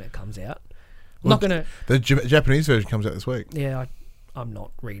Royal when it comes out. I'm not gonna. The Japanese version comes out this week. Yeah, I'm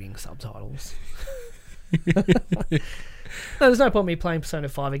not reading subtitles. No, there's no point me playing Persona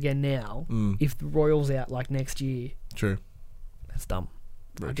 5 again now if the Royal's out like next year. True. That's dumb.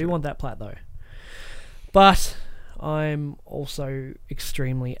 Very I do true. want that plat though. But I'm also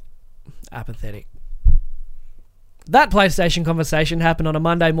extremely apathetic. That PlayStation conversation happened on a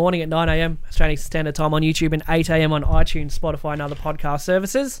Monday morning at 9 a.m. Australian Standard Time on YouTube and 8 a.m. on iTunes, Spotify and other podcast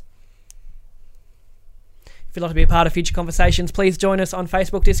services. If you'd like to be a part of future conversations, please join us on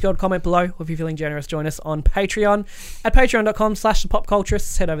Facebook, Discord, comment below, or if you're feeling generous, join us on Patreon at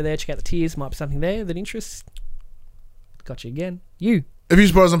patreon.com/thepopculturists. Head over there, check out the tiers, might be something there that interests. Got you again. You. If you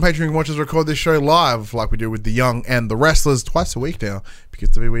support us on Patreon, you can watch us record this show live like we do with the Young and the Wrestlers twice a week now, because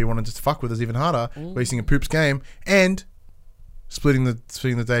WWE wanted to fuck with us even harder, releasing a poops game and splitting the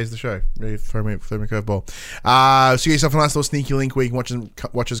days of the show. Really throw me a curveball. So you get yourself a nice little sneaky link where you can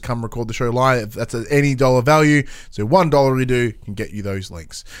watch us come record the show live. That's at any dollar value. So $1 we do can get you those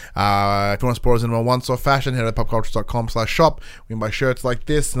links. If you want to support us in a more one-stop fashion, head to popcultures.com/shop. We can buy shirts like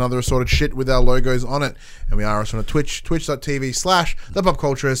this and other assorted shit with our logos on it. And we are also on Twitch,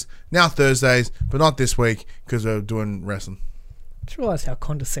 twitch.tv/thepopculturists. Now Thursdays, but not this week because we're doing wrestling. I just realised how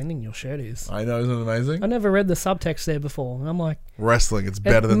condescending your shirt is. I know, isn't it amazing? I never read the subtext there before, and I'm like, Wrestling, it's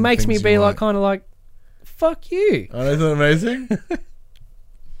better than it makes the me things be you like kind of like, fuck you. I know, isn't it amazing?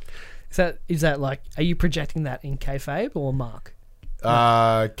 Is that like, are you projecting that in kayfabe or Mark?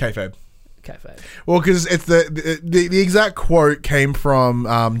 Kayfabe. kayfabe. Well, because it's the exact quote came from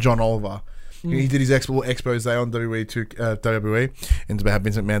John Oliver. He did his expose on WWE and about how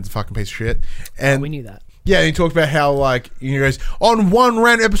Vincent McMahon's a fucking piece of shit. And We knew that. yeah, he talked about how he goes on one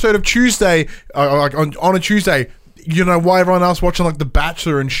random episode of Tuesday, on a Tuesday. You know why everyone else watching like The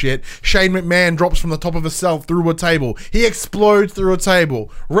Bachelor and shit? Shane McMahon drops from the top of a cell through a table. He explodes through a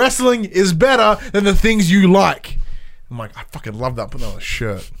table. Wrestling is better than the things you like. I'm like, I fucking love that. Put that on a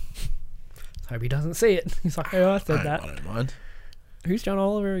shirt. Hope he doesn't see it. He's like, oh, I said that. I don't mind. Who's John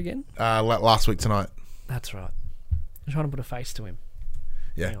Oliver again? Last week tonight. That's right. I'm trying to put a face to him.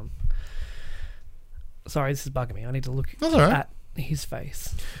 Yeah. Hang on. Sorry, this is bugging me. I need to look That's all right. at his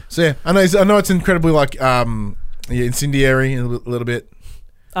face. So yeah, I know it's incredibly incendiary a little bit,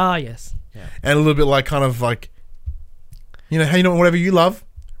 Ah, yes. Yeah. and a little bit like kind of like, whatever you love,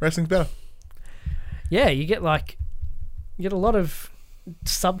 wrestling's better. Yeah, you get a lot of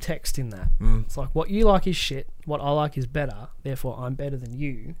subtext in that. Mm. It's like what you like is shit, what I like is better, therefore I'm better than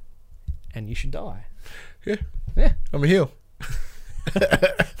you, and you should die. Yeah, Yeah. I'm a heel.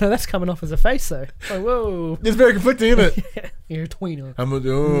 No, that's coming off as a face though. Like, whoa. It's very conflicting, isn't it? You're a tweener. I'm a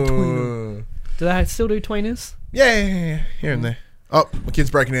tweener. Do they still do tweeners? yeah, here and there. Oh, my kid's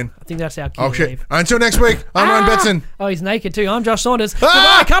breaking in. I think that's our cue Oh to shit! leave. Until next week, I'm Ryan Betson. Oh, he's naked too. I'm Josh Saunders.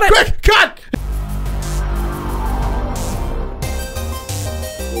 Ah, Goodbye, cut it! quick, cut!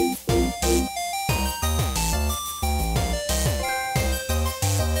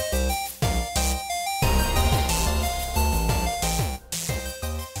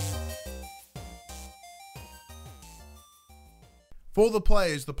 For the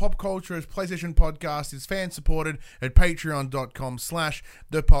players, the Pop Culturist PlayStation podcast is fan supported at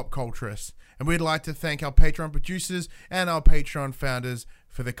patreon.com/thepopculturist. And we'd like to thank our Patreon producers and our Patreon founders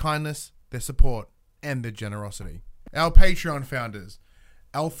for their kindness, their support, and their generosity. Our Patreon founders: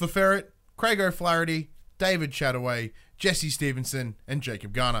 Alpha Ferret, Craig O'Flaherty, David Chataway, Jesse Stevenson, and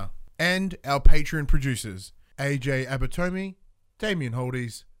Jacob Garner. And our Patreon producers: AJ Abatomi, Damien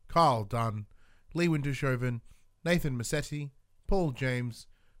Holdies, Kyle Dunn, Lee Wintershoven, Nathan Massetti, Paul James,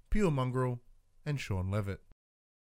 Pure Mongrel, and Sean Levitt.